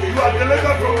 You are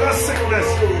delivered from that sickness.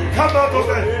 Come out of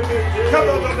it. Come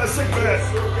out of the sickness.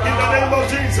 In the name of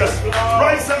Jesus.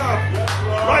 Rise up.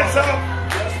 Rise up.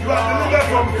 You are delivered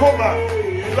from coma.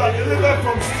 You are delivered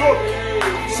from stroke.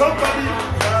 Somebody,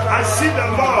 I see the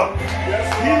Lord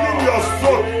healing your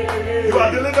stroke. You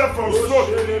are delivered from stroke.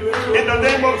 In the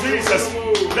name of Jesus.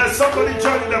 There's somebody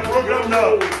joining the program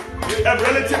now. A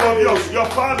relative of yours, your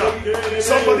father,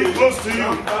 somebody close to you,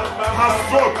 has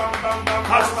stroke.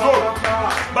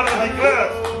 But I declare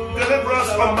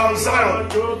deliverance from Mount Zion.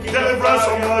 Deliverance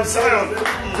from Mount Zion.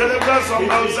 Deliverance from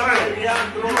Mount Zion.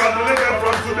 You are delivered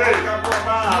from today.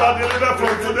 You are delivered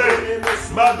from today.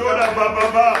 Madonna Baba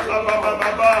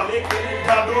Baba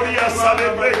Madoria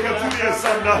celebrate Katuria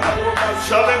Sanda.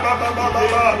 Shale Baba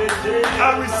Baba.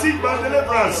 I receive my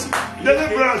deliverance.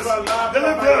 Deliverance.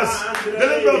 Deliverance.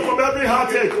 Deliverance from every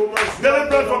heartache.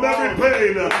 Deliverance from every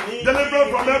pain.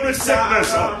 Deliverance from every sickness.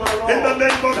 In the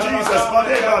name of Jesus.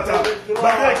 Badekata.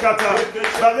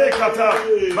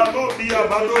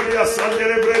 Badoria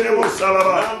Sandere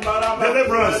Salaba.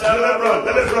 Deliverance.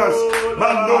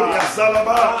 Mandoria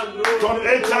Salaba. From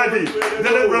HIV.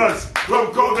 Deliverance. From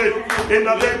COVID. In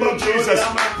the name of Jesus.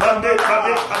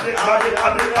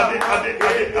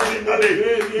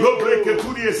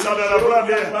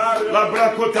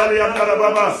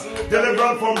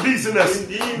 Deliverance from dizziness.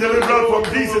 Deliverance from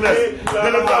dizziness.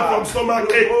 Deliverance from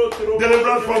stomach ache.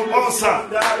 Deliverance from ulcer.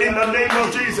 In the name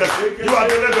of Jesus. You are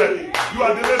delivered. You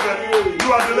are delivered.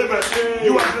 You are delivered.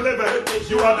 You are delivered.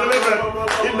 You are delivered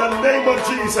in the name of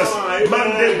Jesus.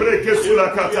 Mande breke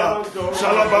sulakata.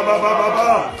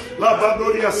 Shalababa.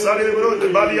 Labadoria salebro de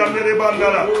baliamere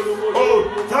bandara. Oh,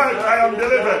 time I am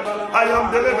delivered. I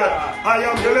am delivered. I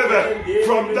am delivered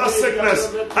from that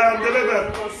sickness. I am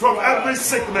delivered from every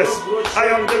sickness. I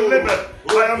am delivered.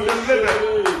 I am delivered.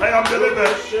 I am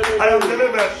delivered. I am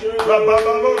delivered. La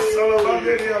babalo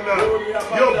salabanderiana.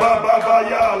 Yo baba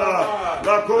bayala.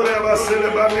 La koreba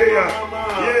celebanea.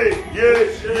 Yeah.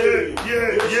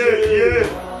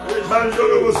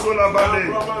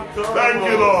 Thank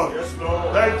you, Lord.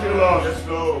 Thank you,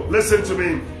 Lord. Listen to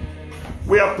me.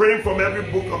 We are praying from every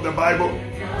book of the Bible.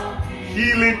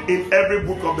 Healing in every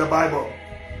book of the Bible.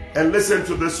 And listen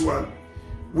to this one.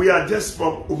 We are just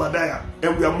from Obadiah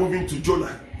and we are moving to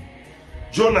Jonah.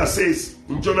 Jonah says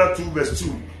in Jonah 2 verse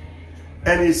 2,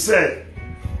 and he said,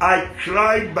 I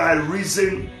cried by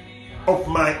reason of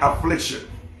my affliction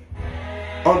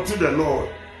unto the Lord,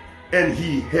 and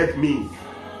he heard me.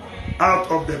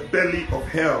 Out of the belly of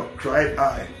hell cried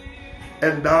I,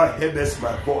 and thou heardest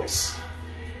my voice.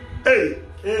 Hey,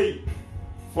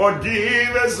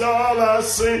 forgive us all our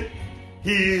sin,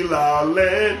 heal our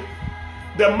land.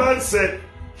 The man said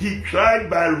he cried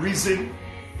by reason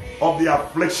of the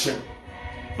affliction.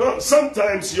 No,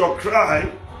 sometimes your cry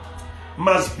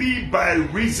must be by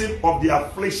reason of the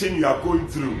affliction you are going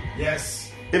through.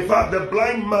 Yes. In fact, the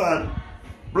blind man,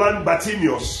 blind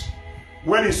Bartimaeus,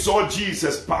 when he saw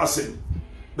Jesus passing,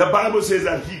 the Bible says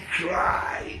that he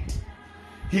cried.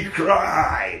 He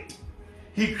cried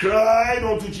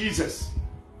unto Jesus.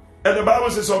 And the Bible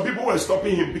says some people were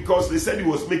stopping him because they said he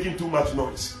was making too much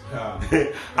noise.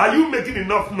 Are you making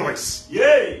enough noise?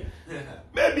 Yay!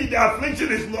 Maybe the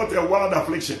affliction is not a wild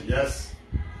affliction. Yes.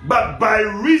 But by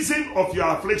reason of your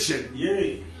affliction,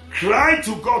 yay, cry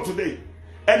to God today.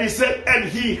 And he said, and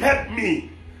he helped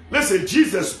me. Listen,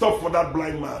 Jesus stopped for that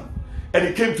blind man. And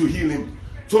he came to heal him.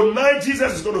 Tonight,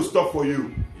 Jesus is going to stop for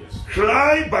you. Yes.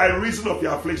 Cry by reason of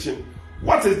your affliction.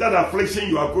 What is that affliction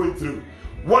you are going through?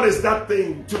 What is that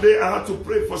thing? Today I had to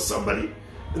pray for somebody.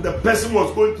 And the person was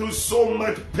going through so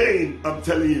much pain. I'm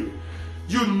telling you.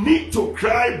 You need to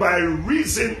cry by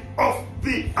reason of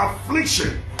the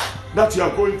affliction that you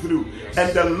are going through. Yes.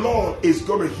 And the Lord is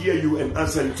going to hear you and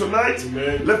answer you. Tonight,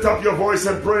 amen, lift up your voice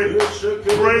and pray.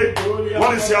 Pray.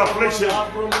 What is your affliction?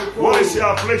 What is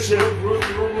your affliction?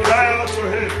 Cry out to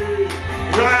him.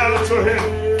 Cry out to him.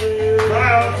 Cry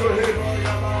out to him.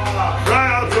 Cry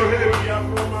out to him.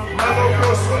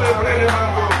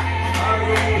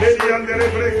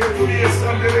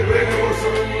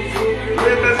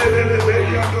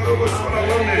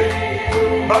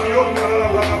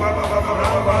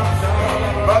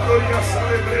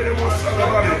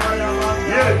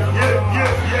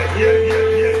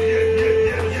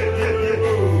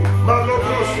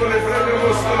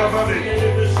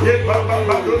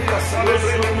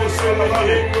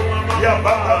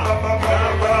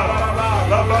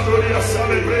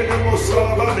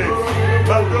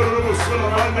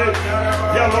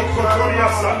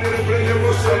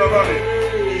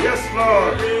 Yes,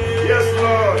 Lord. Yes,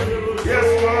 Lord. Yes,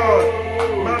 Lord.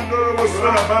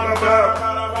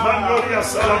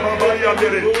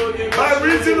 By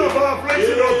reason of our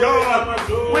affliction, oh God,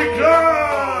 we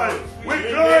cry. We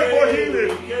cry for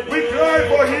healing. We cry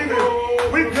for healing.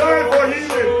 We cry for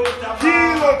healing.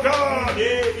 Heal, oh God.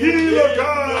 Heal, oh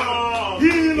God.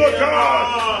 Heal, oh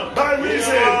God. By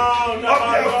reason of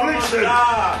the affliction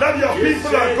that your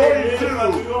people are going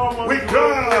through, we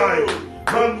cry.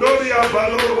 Mandoria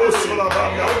Baloro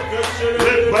Solabanda.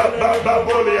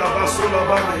 Babolia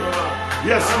Basolabanda.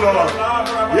 Yes, Lord.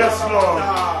 Yes, Lord.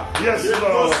 Yes,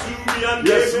 Lord.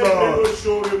 Yes,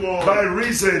 Lord. By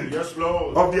reason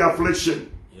of the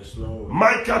affliction. Yes, Lord.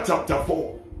 Micah chapter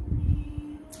 4.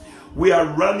 We are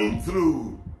running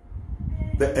through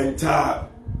the entire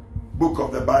book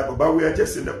of the Bible, but we are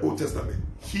just in the Old Testament.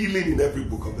 Healing in every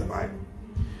book of the Bible.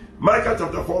 Micah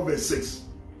chapter 4 verse 6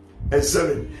 and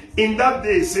 7. In that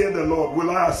day, saith the Lord, will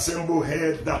I assemble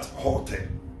hair that halted,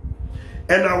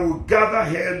 and I will gather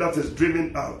hair that is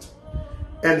driven out,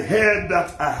 and hair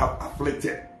that I have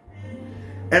afflicted.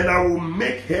 And I will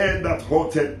make hair that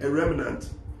halted a remnant,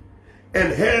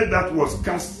 and hair that was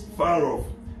cast far off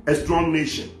a strong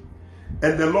nation.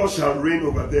 And the Lord shall reign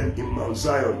over them in Mount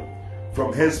Zion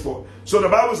from henceforth. So the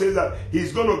Bible says that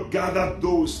he's going to gather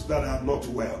those that are not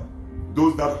well,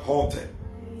 those that halted.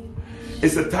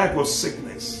 It's a type of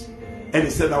sickness. And he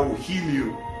said, I will heal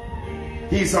you.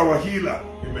 He is our healer.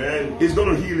 Amen. He's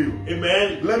going to heal you.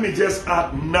 Amen. Let me just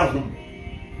add Nahum.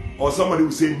 Or somebody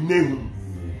will say Nahum.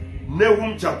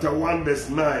 Nahum chapter 1 verse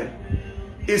 9.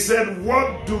 He said,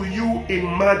 what do you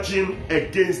imagine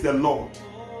against the Lord?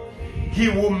 He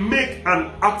will make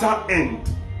an utter end.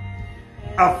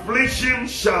 Affliction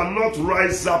shall not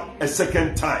rise up a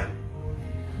second time.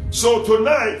 So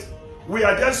tonight, we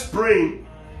are just praying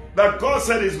that God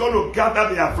said He's going to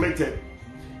gather the afflicted.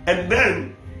 And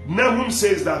then Nahum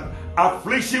says that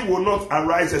affliction will not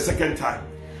arise a second time.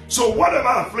 So whatever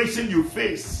affliction you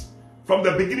face from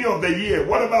the beginning of the year,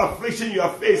 whatever affliction you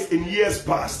have faced in years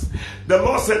past, the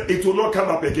Lord said it will not come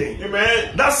up again.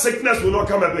 Amen. That sickness will not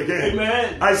come up again.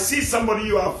 Amen. I see somebody,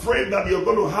 you are afraid that you're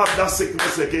going to have that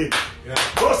sickness again. Yeah.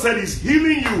 God said He's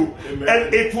healing you. Amen.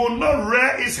 And it will not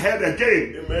rear its head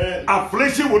again. Amen.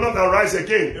 Affliction will not arise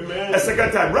again. Amen. A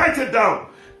second time. Write it down.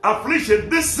 Affliction,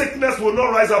 this sickness will not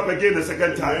rise up again a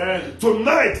second time. Amen.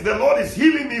 Tonight, the Lord is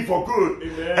healing me for good.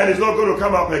 Amen. And it's not going to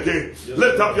come up again. Yes.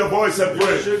 Lift up your voice and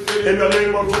pray. In the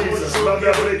name of Jesus.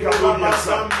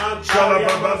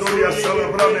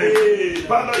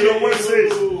 Father, your word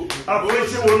says,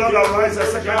 affliction will not arise a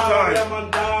second time.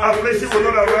 Affliction will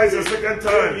not arise a second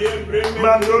time.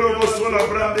 Mandoro Bosola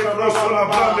Brande, Prosola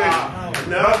Brande.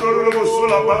 Mandoro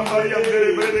Bosola Bambari and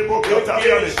Brede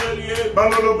Bocatariane.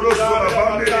 Mandoro Brosola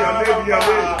Bambari and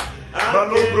Nebiane.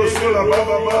 Mandoro Brosola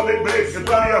Baba Bale Break,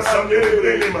 Taria Sandere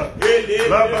Brenema.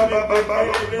 La Baba Baba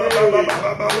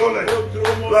Baba Bole.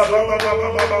 La Baba Baba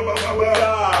Baba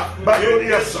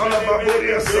Badoria Sala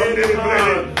Baboria Sandere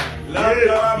Brene.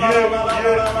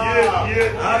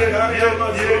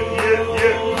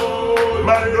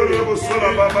 Mandoro Bosola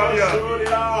Babaria,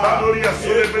 Badoria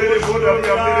Celebrate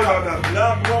Bodaria Meremana,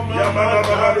 Yamana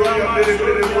Badoria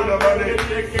Meremane Bodabane,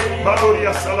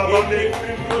 Badoria Salamane.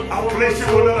 Affliction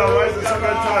will not arise the second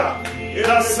time.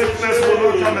 That sickness will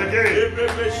not come again.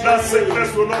 That sickness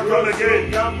will not come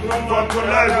again. From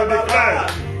tonight we declare,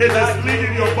 it is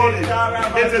leaving your body.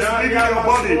 It is leaving your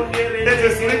body. It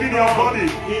is leaving your body.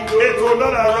 It will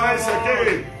not arise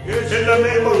again. In the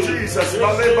name of Jesus.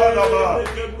 Male Badaba.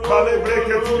 Male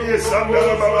Breke Turi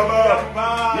Sandala Baba.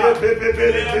 Ye Bebe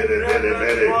Bebe Bebe Bebe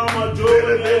Bebe.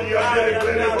 Bebe Bebe Bebe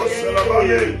Bebe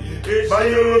Bebe.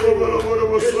 Bayoro Bolo Bolo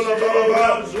Bosola Baba.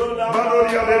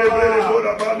 Baloria Bebe Bebe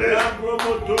Boda Bane.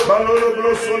 Baloro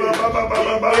Blosola Baba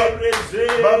Baba.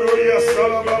 Baloria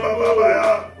Sala Baba Baba.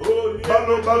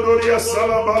 Badoria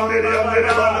Sala Banderia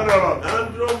Baba.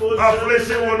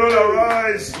 Affliction will not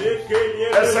arise a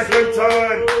second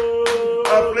time.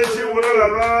 Affliction will not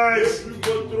arise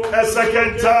a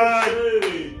second time.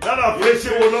 That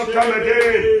affliction will not come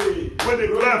again. We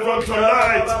declare from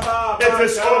tonight, it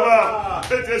is over.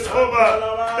 It is over.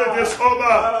 It is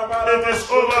over. It is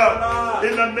over.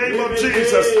 In the name of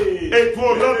Jesus, it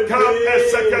will not come a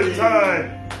second time.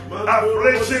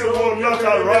 Affliction will not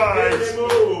arise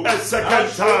a second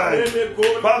time.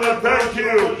 Father, thank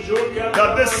you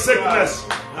that this sickness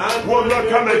will not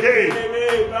come again.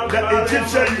 The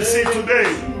Egyptian you see today,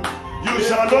 you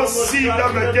shall not see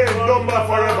them again, no more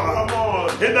forever.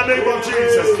 In the name of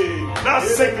Jesus, that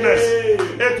sickness,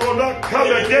 it will not come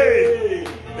again.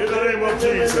 In the name of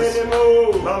Jesus.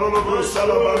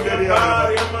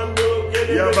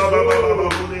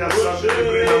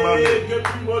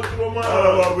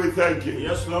 Lord, we thank you.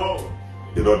 Yes, Lord.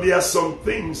 You know, there are some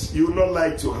things you would not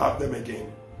like to have them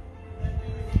again.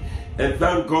 And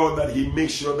thank God that He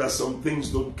makes sure that some things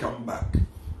don't come back.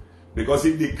 Because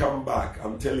if they come back,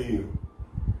 I'm telling you,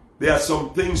 there are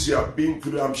some things you have been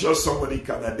through. I'm sure somebody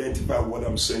can identify what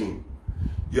I'm saying.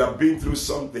 You have been through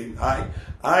something.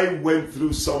 I went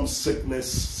through some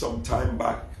sickness some time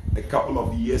back, a couple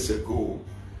of years ago.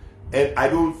 And I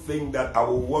don't think that I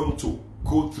will want to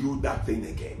go through that thing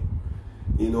again.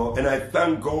 You know, and I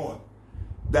thank God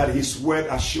that His word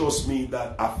assures me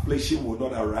that affliction will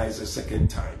not arise a second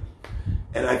time.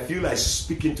 And I feel like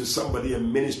speaking to somebody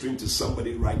and ministering to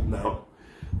somebody right now,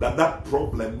 that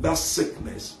problem, that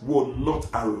sickness will not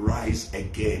arise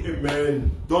again.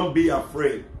 Amen. Don't be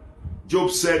afraid.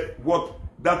 Job said,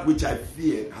 that which I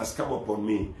feared has come upon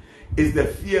me. It's the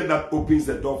fear that opens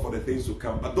the door for the things to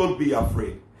come. But don't be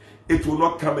afraid. It will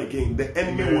not come again. The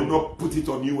enemy will not put it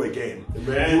on you again.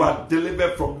 Amen. You are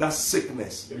delivered from that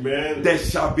sickness. Amen. There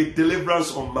shall be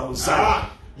deliverance on Mount Zion.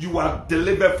 You are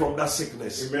delivered from that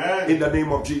sickness. Amen. In the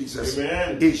name of Jesus.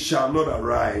 Amen. It shall not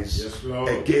arise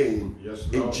again.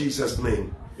 In Jesus'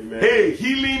 name. Amen. Hey,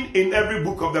 healing in every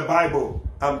book of the Bible.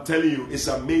 I'm telling you, it's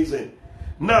amazing.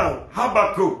 Now,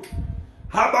 Habakkuk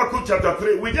chapter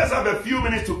 3. We just have a few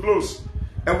minutes to close.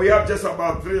 And we have just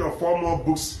about 3 or 4 more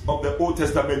books of the Old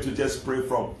Testament to just pray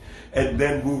from. And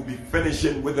then we'll be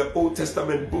finishing with the Old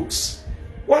Testament books.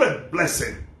 What a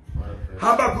blessing.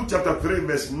 Habakkuk chapter 3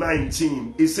 verse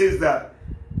 19. It says that,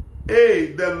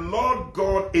 hey, the Lord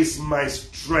God is my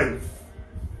strength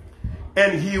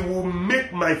And he will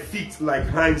make my feet like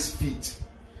hinds' feet.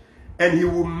 And he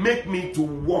will make me to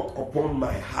walk upon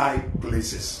my high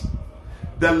places.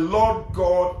 The Lord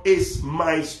God is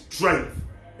my strength.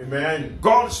 Amen.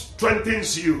 God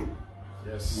strengthens you.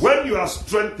 Yes. When you are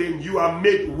strengthened, you are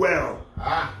made well.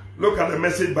 Look at the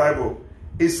Message Bible.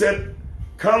 It said,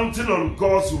 counting on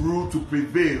God's rule to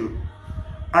prevail,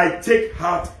 I take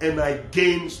heart and I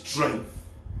gain strength.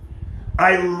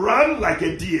 I run like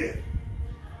a deer.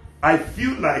 I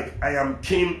feel like I am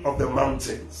king of the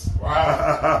mountains.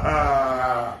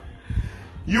 Wow.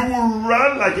 You will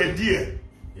run like a deer.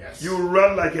 Yes. You will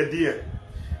run like a deer.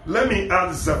 Let me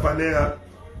add Zephaniah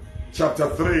chapter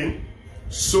 3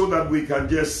 so that we can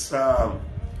just we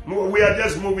are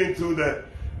just moving through the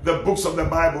books of the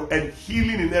Bible and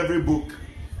healing in every book.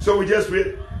 So we just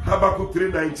read Habakkuk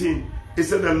 3:19. It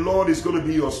said the Lord is going to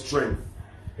be your strength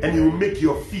and he will make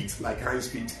your feet like hinds'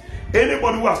 feet.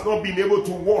 Anybody who has not been able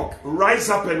to walk, rise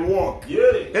up and walk. Yeah.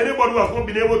 Anybody who has not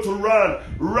been able to run,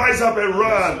 rise up and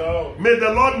run. Yes, may the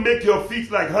Lord make your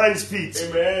feet like hinds' feet.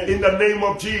 Amen. In the name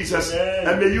of Jesus. Amen.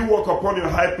 And may you walk upon your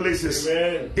high places.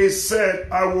 Amen. It said,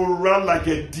 I will run like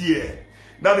a deer.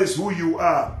 That is who you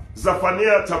are.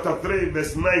 Zephaniah chapter 3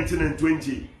 verse 19 and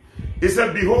 20. It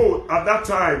said, behold, at that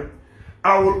time,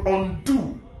 I will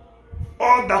undo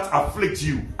all that afflict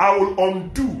you. I will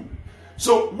undo.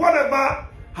 So whatever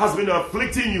has been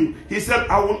afflicting you, he said,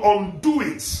 I will undo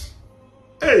it.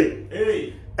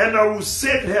 Hey. And I will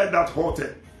save her that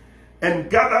halted, and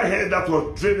gather her that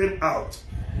was driven out,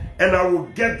 and I will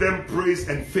get them praise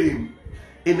and fame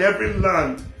in every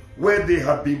land where they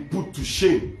have been put to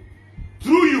shame.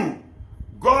 Through you,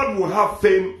 God will have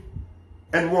fame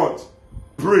and what?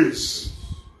 Praise.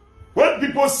 When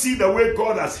people see the way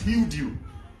God has healed you,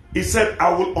 he said,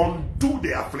 I will undo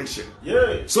the affliction.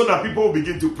 Yeah. So that people will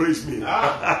begin to praise me.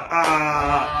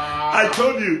 I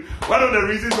told you, one of the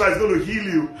reasons why he's going to heal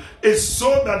you is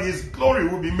so that his glory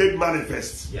will be made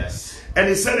manifest. Yes. And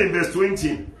he said in verse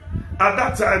 20, at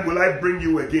that time will I bring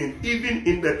you again, even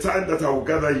in the time that I will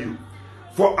gather you.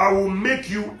 For I will make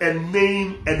you a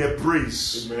name and a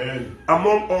praise. Amen.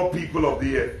 Among all people of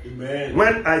the earth. Amen.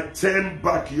 When I turn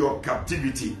back your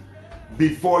captivity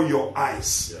before your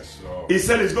eyes. Yes, Lord. He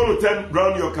said he's going to turn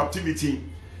around your captivity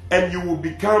and you will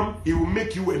become, he will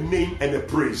make you a name and a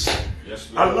praise. Yes,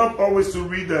 Lord. I love always to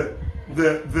read the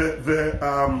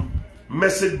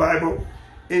Message Bible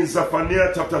in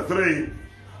Zephaniah chapter 3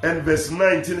 and verse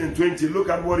 19 and 20. Look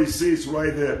at what he says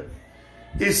right there.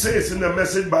 He says in the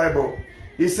Message Bible,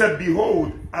 he said,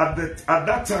 behold, at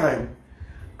that time,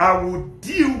 I will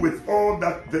deal with all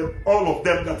of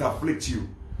them that afflict you.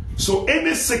 So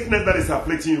any sickness that is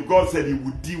afflicting you, God said he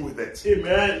would deal with it.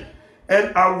 Amen.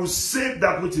 And I will save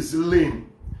that which is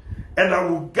lame, and I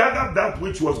will gather that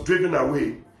which was driven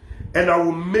away, and I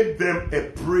will make them a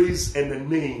praise and a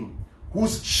name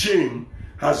whose shame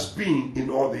has been in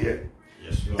all the earth.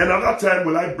 Yes, Lord. And at that time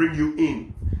will I bring you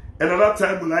in, and at that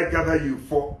time will I gather you,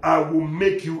 for I will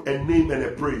make you a name and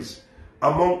a praise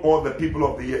among all the people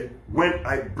of the earth when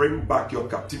I bring back your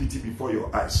captivity before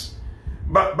your eyes.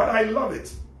 But I love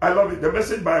it. I love it. The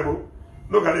Message Bible,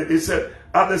 look at it. It said,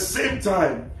 at the same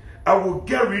time, I will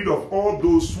get rid of all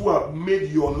those who have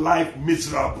made your life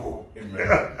miserable. Amen.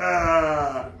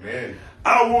 Amen.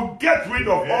 I will get rid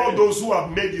of Amen. all those who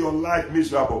have made your life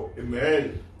miserable.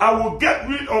 Amen. I will get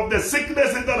rid of the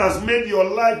sickness that has made your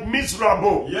life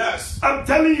miserable. Yes. I'm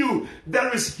telling you,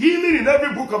 there is healing in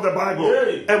every book of the Bible.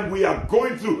 Yay. And we are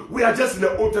going through, we are just in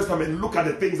the Old Testament. Look at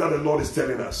the things that the Lord is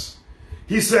telling us.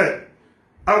 He said,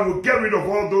 I will get rid of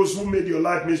all those who made your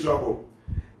life miserable,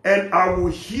 and I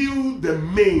will heal the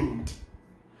maimed.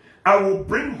 I will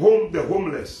bring home the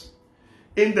homeless.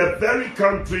 In the very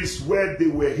countries where they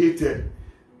were hated,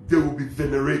 they will be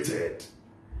venerated.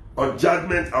 On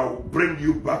judgment, I will bring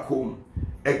you back home,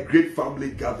 a great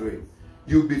family gathering.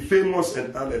 You'll be famous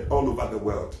and honored all over the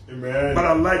world. Amen. But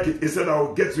I like it. It said, I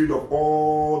will get rid of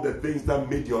all the things that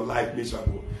made your life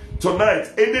miserable. Tonight,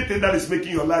 anything that is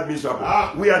making your life miserable,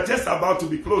 we are just about to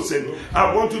be closing.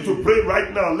 I want you to pray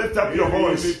right now. Lift up your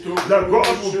voice that God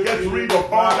will get rid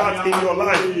of all that in your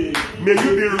life. May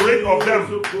you be rid of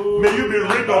them. May you be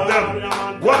rid of them.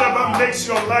 Whatever makes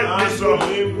your life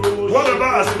miserable, whatever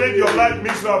has made your life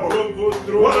miserable,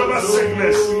 whatever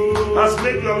sickness has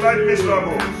made your life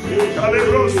miserable.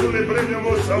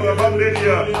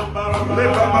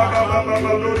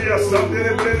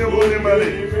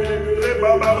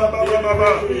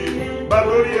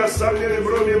 Badoria Sandere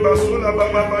Broni Basula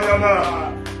Baba Bayana.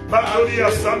 Badoria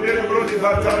Sandere Broni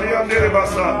Bataria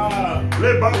Nerebasa.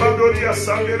 Le Badoria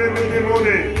Sandere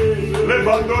Menimone. Le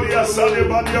Badoria Sale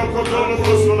Badia Kotono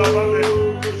Bosula Bande.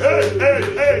 I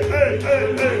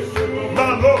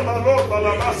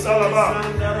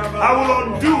will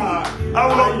undo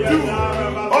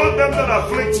all them that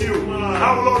afflict you. I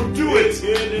will undo it.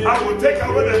 I will take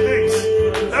away the things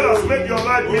that has made your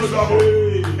life miserable.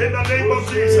 In the name of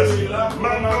Jesus.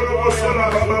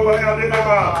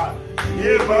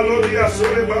 Ye balodia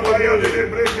sole babaya de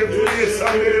breke tuye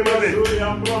sangere mane.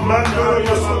 Mandoro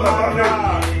kosola bane.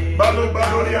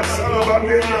 Balodia sala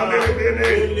bane ane bene.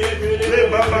 Le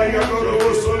babaya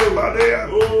doro sole badea.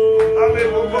 Ale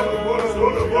bolo.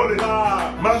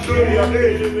 Mandoria de.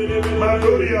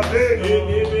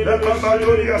 Le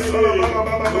babadoria sala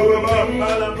baba.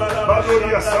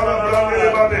 Balodia sala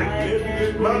bane.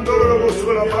 Mandoro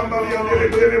kosola bambalia de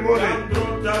bene mone.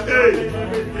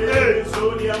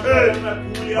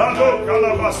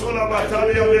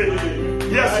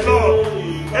 Yes, Lord.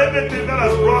 Everything that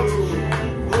has brought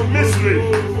misery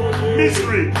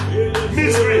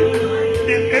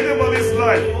in anybody's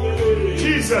life.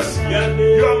 Jesus,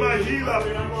 you are my healer.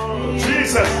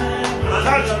 Jesus,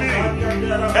 touch me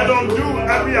and undo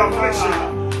every affliction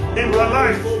in my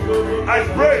life. I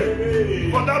pray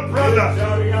for that brother,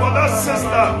 for that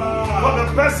sister, for the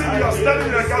person you are standing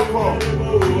in the gap for.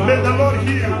 May the Lord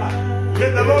heal. May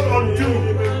the Lord undo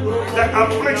the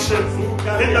affliction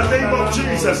in the name of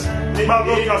Jesus.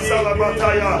 Maloka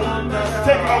Salabataya.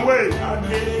 Take away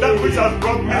that which has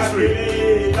brought misery,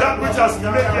 that which has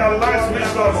made their lives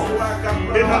miserable.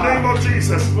 In the name of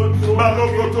Jesus.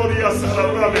 Maloko Toria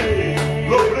Salabrabe.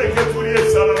 Lobreketurie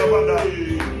Salabada.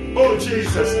 Oh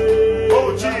Jesus.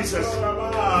 Oh Jesus.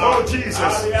 Oh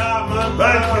Jesus.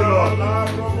 Thank you, Lord.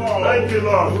 Thank you,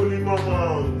 Lord.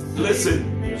 Listen.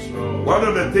 One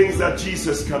of the things that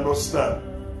Jesus cannot stand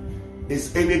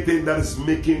is anything that is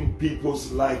making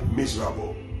people's life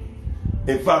miserable.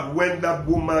 In fact, when that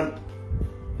woman,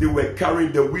 they were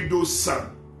carrying the widow's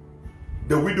son,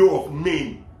 the widow of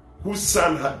Nain, whose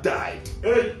son had died,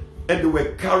 and they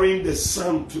were carrying the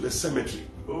son to the cemetery.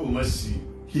 Oh, mercy.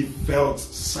 He felt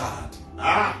sad.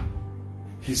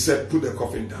 He said, put the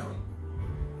coffin down.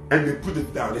 And they put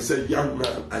it down. He said, young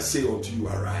man, I say unto you,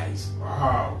 arise.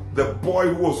 Wow. The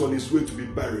boy who was on his way to be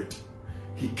buried,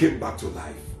 he came back to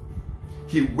life.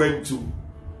 He went to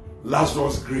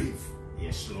Lazarus' grave.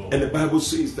 Yes, Lord. And the Bible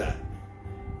says that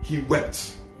he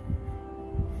wept.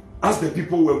 As the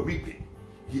people were weeping,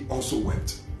 he also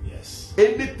wept. Yes.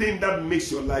 Anything that makes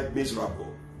your life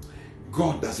miserable,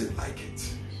 God doesn't like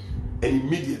it. And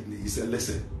immediately he said,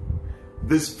 listen,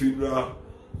 this funeral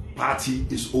party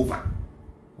is over.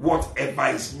 Whatever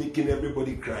is making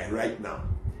everybody cry right now,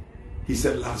 he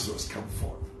said, Lazarus, come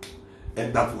forth.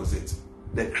 And that was it.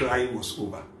 The crying was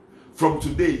over. From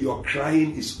today, your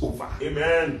crying is over.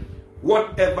 Amen.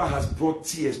 Whatever has brought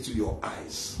tears to your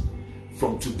eyes,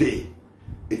 from today,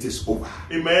 it is over.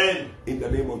 Amen. In the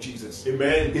name of Jesus.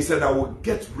 Amen. He said, I will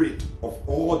get rid of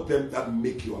all them that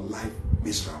make your life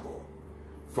miserable.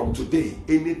 From today,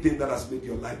 anything that has made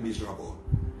your life miserable,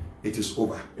 it is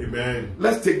over. Amen.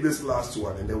 Let's take this last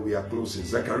one and then we are closing.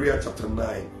 Zechariah chapter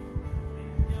 9,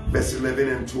 verse 11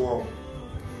 and 12.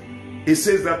 It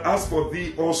says that as for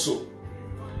thee also,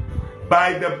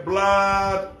 by the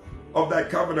blood of thy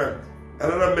covenant.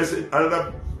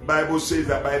 Another Bible says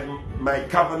that by my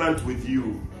covenant with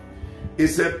you. It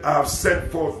said, I have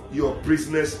sent forth your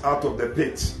prisoners out of the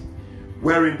pit,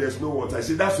 wherein there's no water. I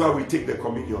see that's why we take the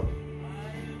communion.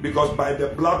 Because by the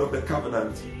blood of the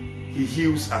covenant, he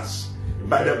heals us.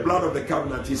 By the blood of the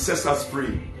covenant, he sets us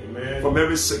free. Amen. From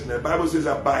every sickness. The Bible says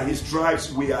that by his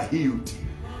stripes we are healed.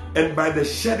 And by the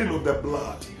shedding of the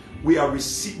blood, we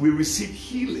receive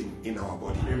healing in our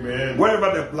body. Amen.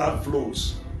 Wherever the blood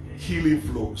flows, healing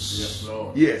flows. Yes,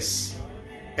 Lord. Yes.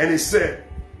 And he said,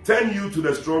 turn you to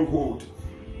the stronghold,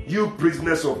 you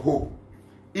prisoners of hope.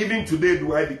 Even today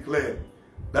do I declare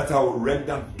that I will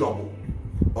render double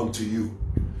unto you.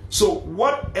 So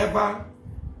whatever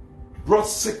brought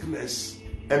sickness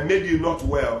and made you not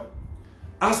well,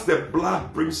 as the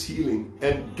blood brings healing,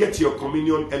 and get your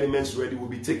communion elements ready. We'll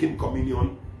be taking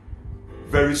communion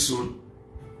very soon.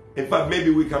 In fact,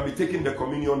 maybe we can be taking the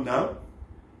communion now.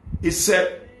 He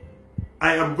said,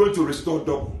 I am going to restore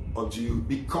double unto you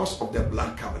because of the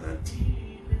blood covenant.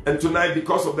 And tonight,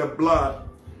 because of the blood,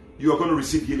 you are going to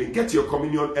receive healing. Get your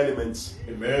communion elements.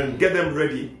 Amen. Get them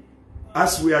ready.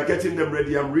 As we are getting them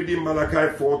ready, I'm reading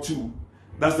Malachi 4:2.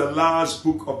 That's the last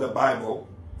book of the Bible.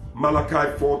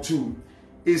 Malachi 4:2.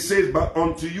 It says, but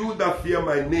unto you that fear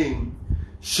my name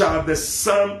shall the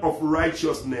Son of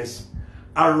Righteousness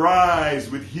arise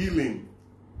with healing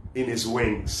in his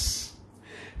wings.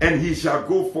 And he shall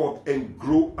go forth and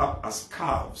grow up as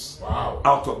calves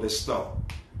out of the stall.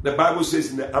 The Bible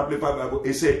says in the Amplified Bible,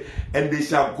 it said, and they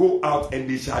shall go out and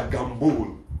they shall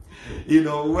gambol. You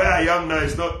know, where I am now,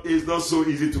 it's not so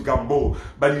easy to gambol.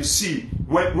 But you see,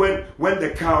 when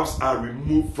the cows are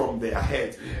removed from their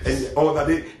head, yes, and all that,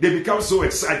 they become so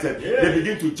excited. Yeah. They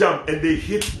begin to jump and they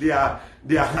hit their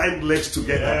hind legs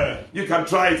together. Yeah. You can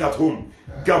try it at home.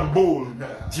 Gambol,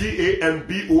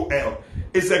 Gambol.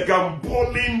 It's a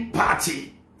gamboling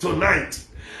party tonight.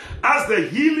 As the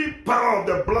healing power of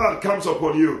the blood comes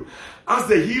upon you, as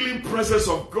the healing presence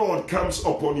of God comes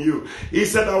upon you, he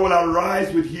said, I will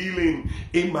arise with healing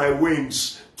in my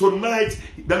wings. Tonight,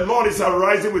 the Lord is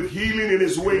arising with healing in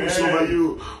his wings. Amen. Over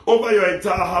you, over your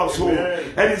entire household.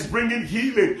 Amen. And he's bringing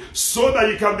healing so that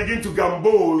you can begin to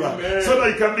gambol, amen, so that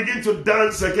you can begin to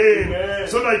dance again, amen,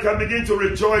 so that you can begin to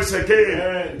rejoice again.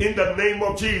 Amen. In the name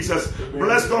of Jesus. Amen.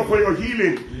 Bless God for your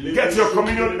healing. Get your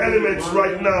communion elements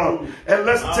right now. And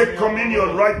let's take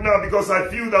communion right now, because I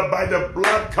feel that by the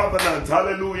blood covenant,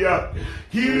 hallelujah,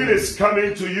 healing is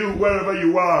coming to you wherever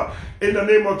you are. In the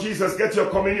name of Jesus, get your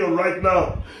communion right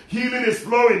now. Healing is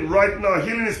flowing right now.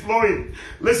 Healing is flowing.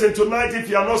 Listen, tonight, if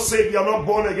you are not saved, you are not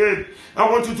born again, I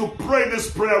want you to pray this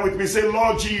prayer with me. Say,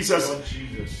 Lord Jesus,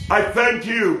 I thank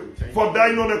you for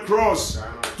dying on the cross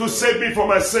to save me from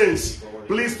my sins.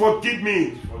 Please forgive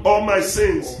me all my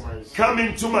sins. Come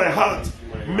into my heart.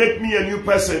 Make me a new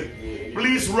person.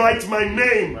 Please write my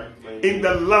name in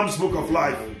the Lamb's Book of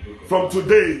Life. From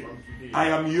today, I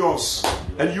am yours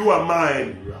and you are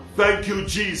mine. Thank you,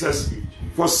 Jesus,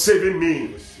 for saving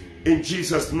me. In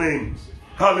Jesus' name.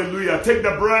 Hallelujah. Take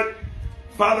the bread.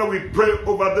 Father, we pray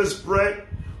over this bread.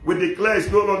 We declare it's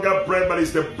no longer bread, but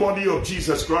it's the body of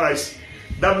Jesus Christ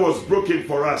that was broken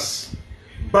for us.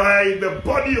 By the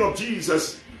body of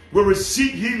Jesus, we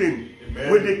receive healing.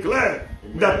 Amen. We declare,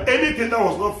 amen, that anything that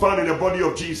was not found in the body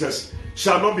of Jesus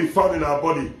shall not be found in our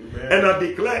body. Amen. And I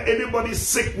declare anybody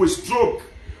sick with stroke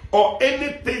or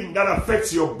anything that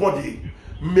affects your body,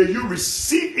 may you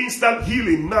receive instant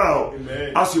healing now.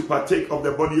 Amen. As you partake of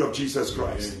the body of Jesus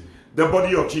Christ. Amen. The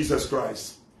body of Jesus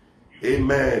Christ.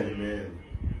 Amen. Amen.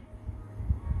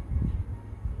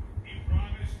 He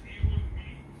promised he would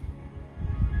meet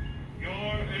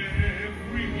your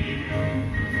every need,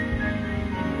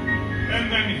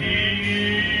 and then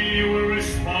he will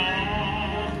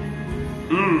respond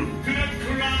to that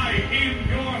cry in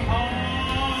your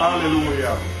heart.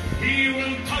 Hallelujah. He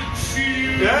will touch you.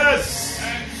 Yes.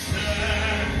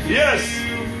 Yes,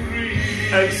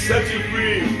 and set you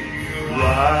free.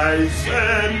 Rise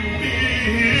and be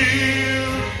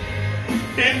healed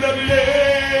in the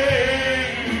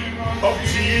name of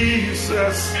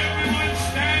Jesus.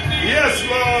 Yes,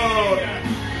 Lord.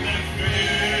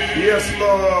 Yes,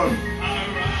 Lord.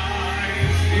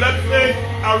 Let faith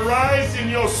arise in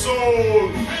your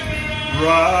soul.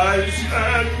 Rise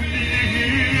and be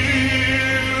healed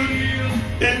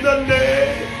in the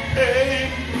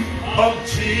name of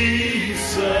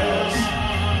Jesus.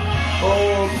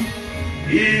 Oh,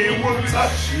 he will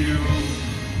touch you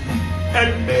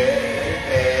and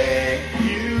make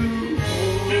you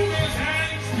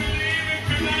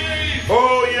whole.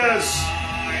 Oh yes,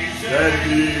 and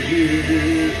be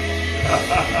healed.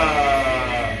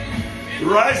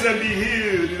 Rise and be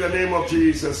healed in the name of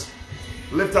Jesus.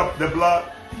 Lift up the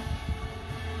blood.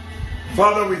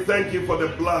 Father, we thank you for the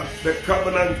blood, the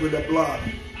covenant with the blood.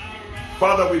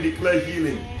 Father, we declare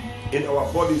healing in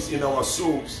our bodies, in our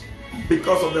souls,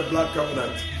 because of the blood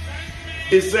covenant.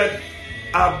 It said,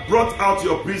 I brought out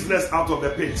your prisoners out of the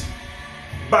pit.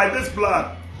 By this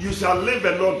blood, you shall live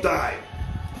and not die.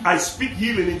 I speak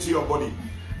healing into your body.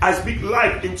 I speak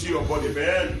life into your body.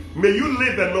 Amen. May you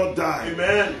live and not die.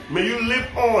 Amen. May you live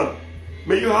on.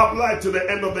 May you have life to the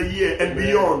end of the year and Amen.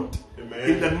 Beyond. Amen.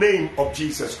 In the name of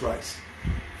Jesus Christ.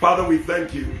 Father, we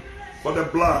thank you for the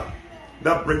blood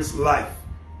that brings life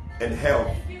and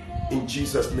health in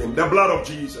Jesus' name. The blood of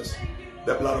Jesus.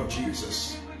 The blood of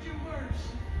Jesus.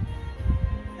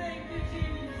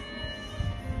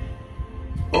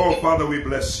 Oh, Father, we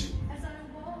bless you.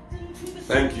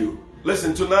 Thank you.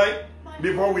 Listen, tonight,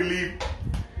 before we leave,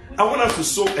 I want us to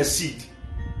sow a seed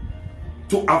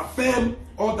to affirm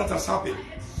all that has happened.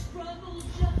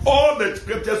 All the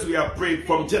scriptures we have prayed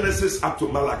from Genesis up to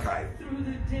Malachi.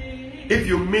 If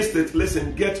you missed it,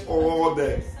 listen, get all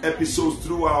the episodes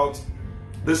throughout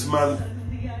this month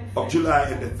of July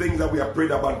and the things that we have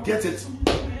prayed about. Get it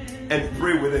and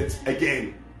pray with it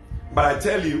again. But I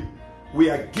tell you, we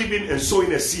are giving and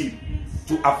sowing a seed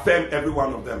to affirm every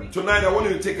one of them. Tonight, I want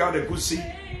you to take out a good seed.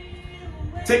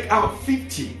 Take out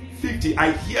 50.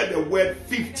 I hear the word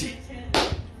 50.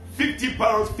 50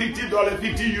 pounds, $50,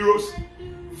 50 euros,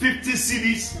 50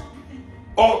 cedis,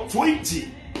 or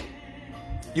 20.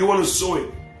 You want to sow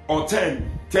it. Or 10.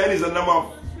 10 is the number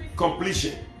of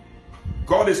completion.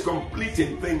 God is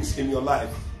completing things in your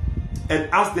life. And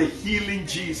as the healing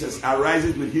Jesus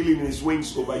arises with healing in his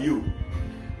wings over you,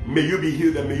 may you be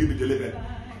healed and may you be delivered.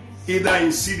 Either in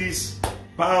cedis,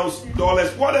 pounds,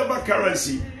 dollars, whatever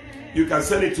currency, you can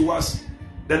send it to us.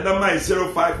 The number is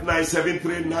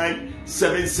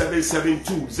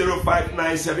 059-739-7772.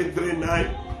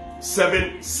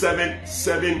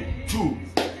 059-739-7772.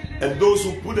 And those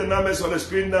who put the numbers on the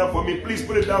screen down for me, please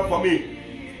put it down for me.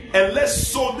 And let's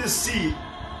sow this seed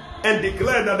and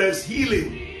declare that there's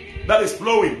healing that is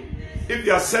flowing. If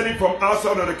you are sending from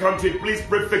outside of the country, please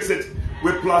prefix it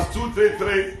with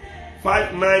 +233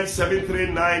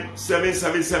 59739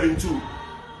 7772.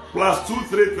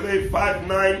 +233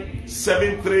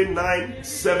 59739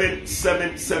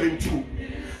 7772.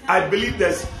 I believe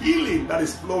there's healing that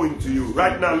is flowing to you.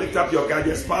 Right now, lift up your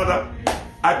guardians. Father,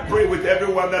 I pray with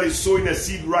everyone that is sowing a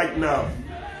seed right now,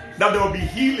 that there will be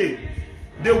healing.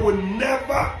 They will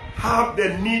never have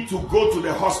the need to go to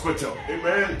the hospital.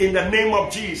 Amen. In the name of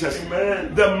Jesus.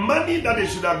 Amen. The money that they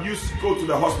should have used to go to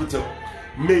the hospital,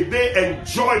 may they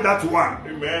enjoy that one.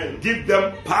 Amen. Give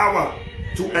them power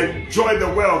to enjoy the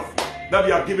wealth that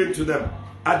you are giving to them.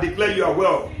 I declare you are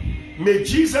well. May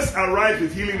Jesus arise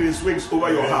with healing in his wings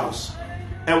over your house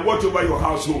and watch over your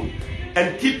household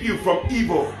and keep you from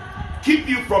evil. Keep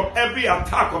you from every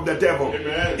attack of the devil.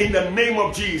 Amen. In the name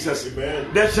of Jesus.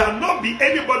 Amen. There shall not be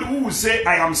anybody who will say,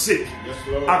 I am sick. Yes,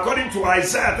 Lord. According to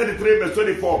Isaiah 33 verse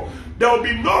 24, there will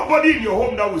be nobody in your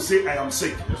home that will say, I am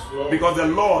sick. Yes, Lord. Because the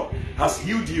Lord has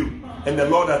healed you and the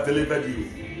Lord has delivered you.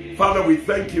 Father, we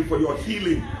thank you for your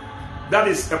healing. That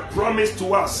is a promise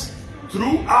to us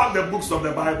throughout the books of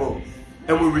the Bible.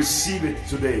 And we receive it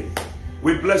today.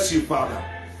 We bless you, Father.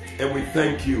 And we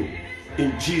thank you.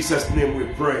 In Jesus' name we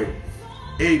pray.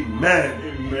 Amen.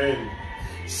 Amen.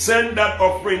 Send that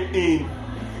offering in,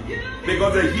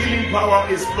 because the healing power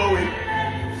is flowing.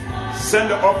 Send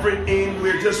the offering in.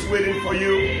 We're just waiting for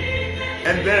you,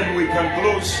 and then we can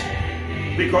close,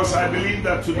 because I believe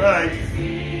that tonight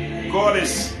God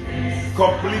is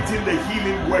completing the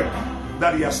healing work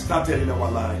that he has started in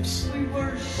our lives.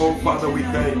 Oh Father, we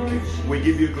thank you. We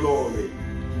give you glory.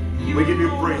 We give you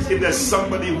praise. If there's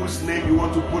somebody whose name you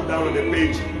want to put down on the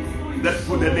page, let's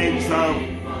put the names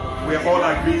down. We're all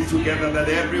agreeing together that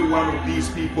every one of these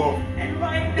people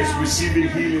is receiving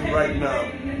healing right now.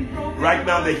 Right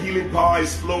now, the healing power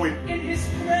is flowing.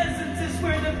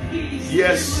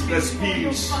 Yes, there's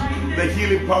peace. The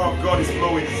healing power of God is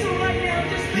flowing.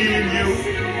 Healing you,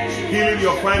 healing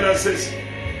your finances,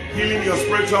 healing your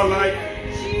spiritual life,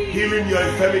 healing your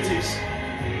infirmities.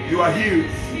 You are healed.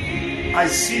 I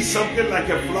see something like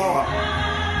a flower.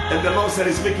 And the Lord said,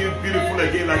 it's making you beautiful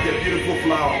again, like a beautiful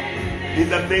flower. In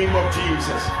the name of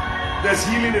Jesus. There's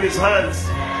healing in his hands.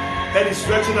 And he's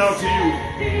stretching out to you.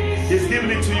 He's giving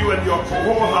it to you and your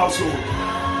whole household.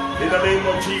 In the name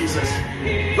of Jesus.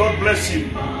 God bless you.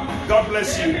 God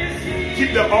bless you.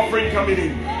 Keep the offering coming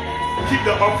in. Keep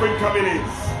the offering coming in.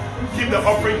 Keep the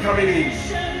offering coming in.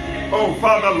 Oh,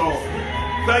 Father, Lord,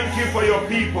 thank you for your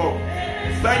people.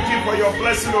 Thank you for your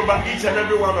blessing over each and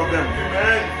every one of them.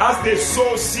 Amen. As they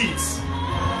sow seeds,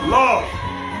 Lord,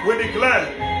 we declare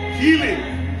healing.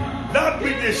 That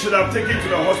which they should have taken to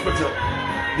the hospital,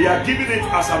 they are giving it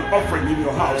as an offering in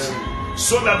your house,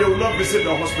 so that they will not visit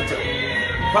the hospital.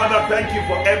 Father, thank you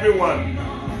for everyone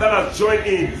that has joined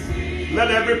in.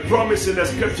 Let every promise in the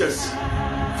scriptures,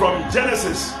 from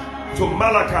Genesis to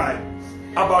Malachi,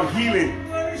 about healing,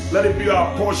 let it be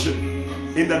our portion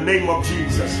in the name of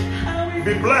Jesus.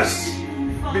 Be blessed,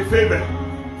 be favored,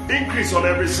 increase on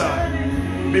every side.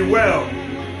 Be well,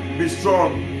 be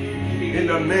strong, in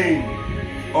the name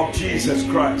of Jesus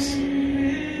Christ.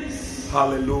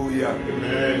 Hallelujah.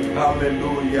 Amen.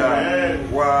 Hallelujah. Amen.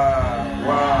 Wow,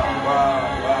 wow, wow,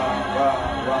 wow,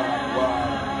 wow, wow,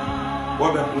 wow.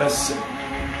 What a blessing.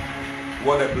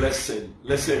 What a blessing.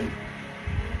 Listen,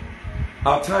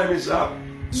 our time is up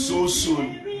so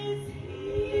soon.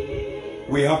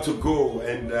 We have to go,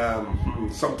 and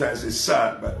sometimes it's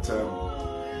sad, but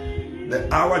the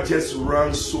hour just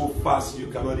runs so fast you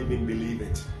cannot even believe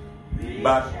it.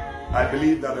 But I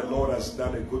believe that the Lord has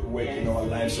done a good work in our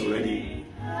lives already,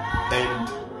 and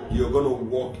you're going to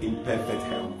walk in perfect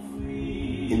health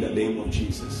in the name of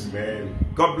Jesus. Amen.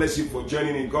 God bless you for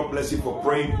joining in. God bless you for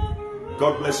praying.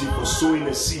 God bless you for sowing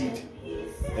a seed,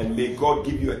 and may God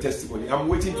give you a testimony. I'm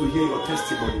waiting to hear your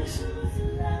testimonies.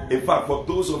 In fact, for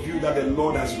those of you that the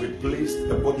Lord has replaced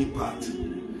the body part,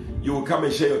 you will come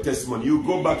and share your testimony. You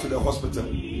go back to the hospital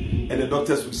and the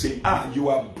doctors will say, you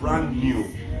are brand new.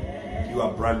 You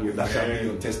are brand new. That shall be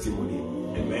your testimony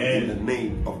Amen. In the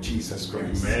name of Jesus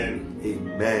Christ. Amen.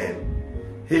 Amen.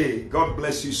 Hey, God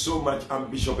bless you so much. I'm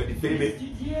Bishop Eddie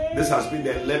FABIN. This has been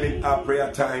the 11th-hour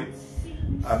prayer time.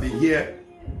 I've been here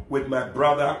with my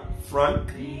brother Frank,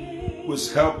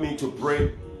 who's helped me to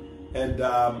pray. And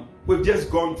we've just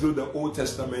gone through the Old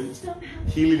Testament,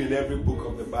 healing in every book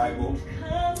of the Bible.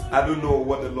 I don't know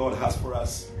what the Lord has for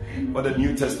us for the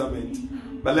New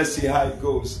Testament, but let's see how it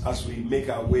goes as we make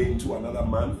our way into another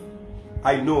month.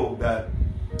 I know that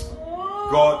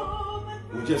God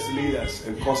will just lead us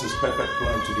and cause His perfect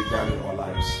plan to be done in our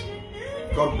lives.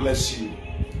 God bless you.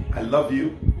 I love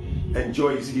you.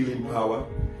 Enjoy His healing power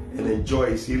and enjoy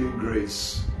His healing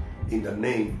grace in the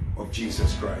name of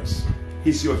Jesus Christ.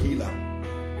 He's your healer.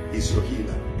 He's your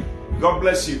healer. God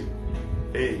bless you.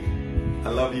 Hey, I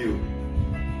love you.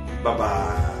 Bye-bye.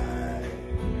 Bye.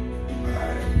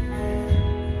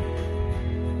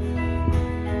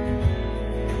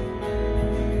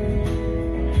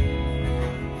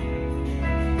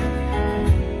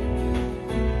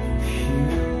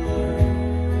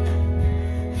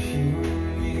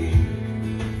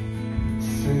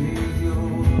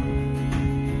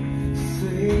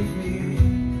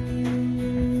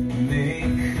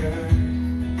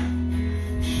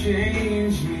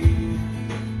 Change me,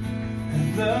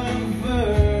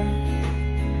 lover,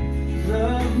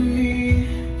 love me,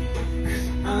 'cause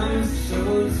I'm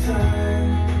so tired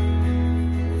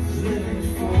of living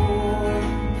for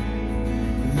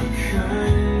the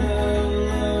kind of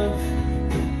love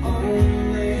that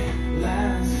only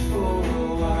lasts for a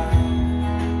while.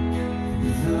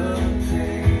 The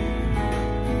pain,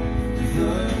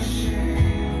 the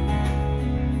shame,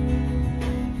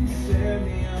 tear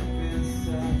me up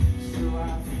inside. So I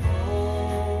fall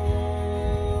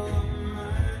on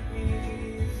my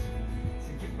knees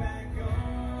to get back on.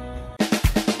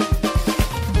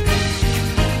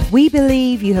 We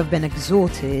believe you have been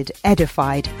exhorted,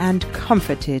 edified, and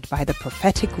comforted by the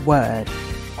prophetic word.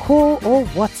 Call or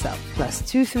WhatsApp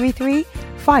 +233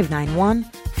 591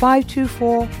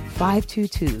 524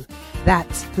 522.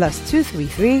 That's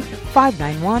 +233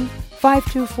 591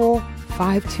 524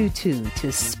 522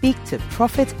 to speak to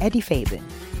Prophet Eddie FABIN.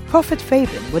 Prophet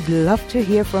FABIN would love to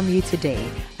hear from you today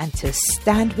and to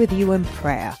stand with you in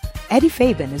prayer. Eddie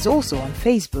FABIN is also on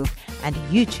Facebook and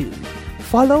YouTube.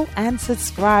 Follow and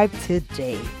subscribe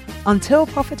today. Until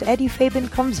Prophet Eddie FABIN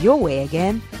comes your way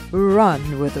again,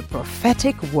 run with the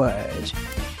prophetic word.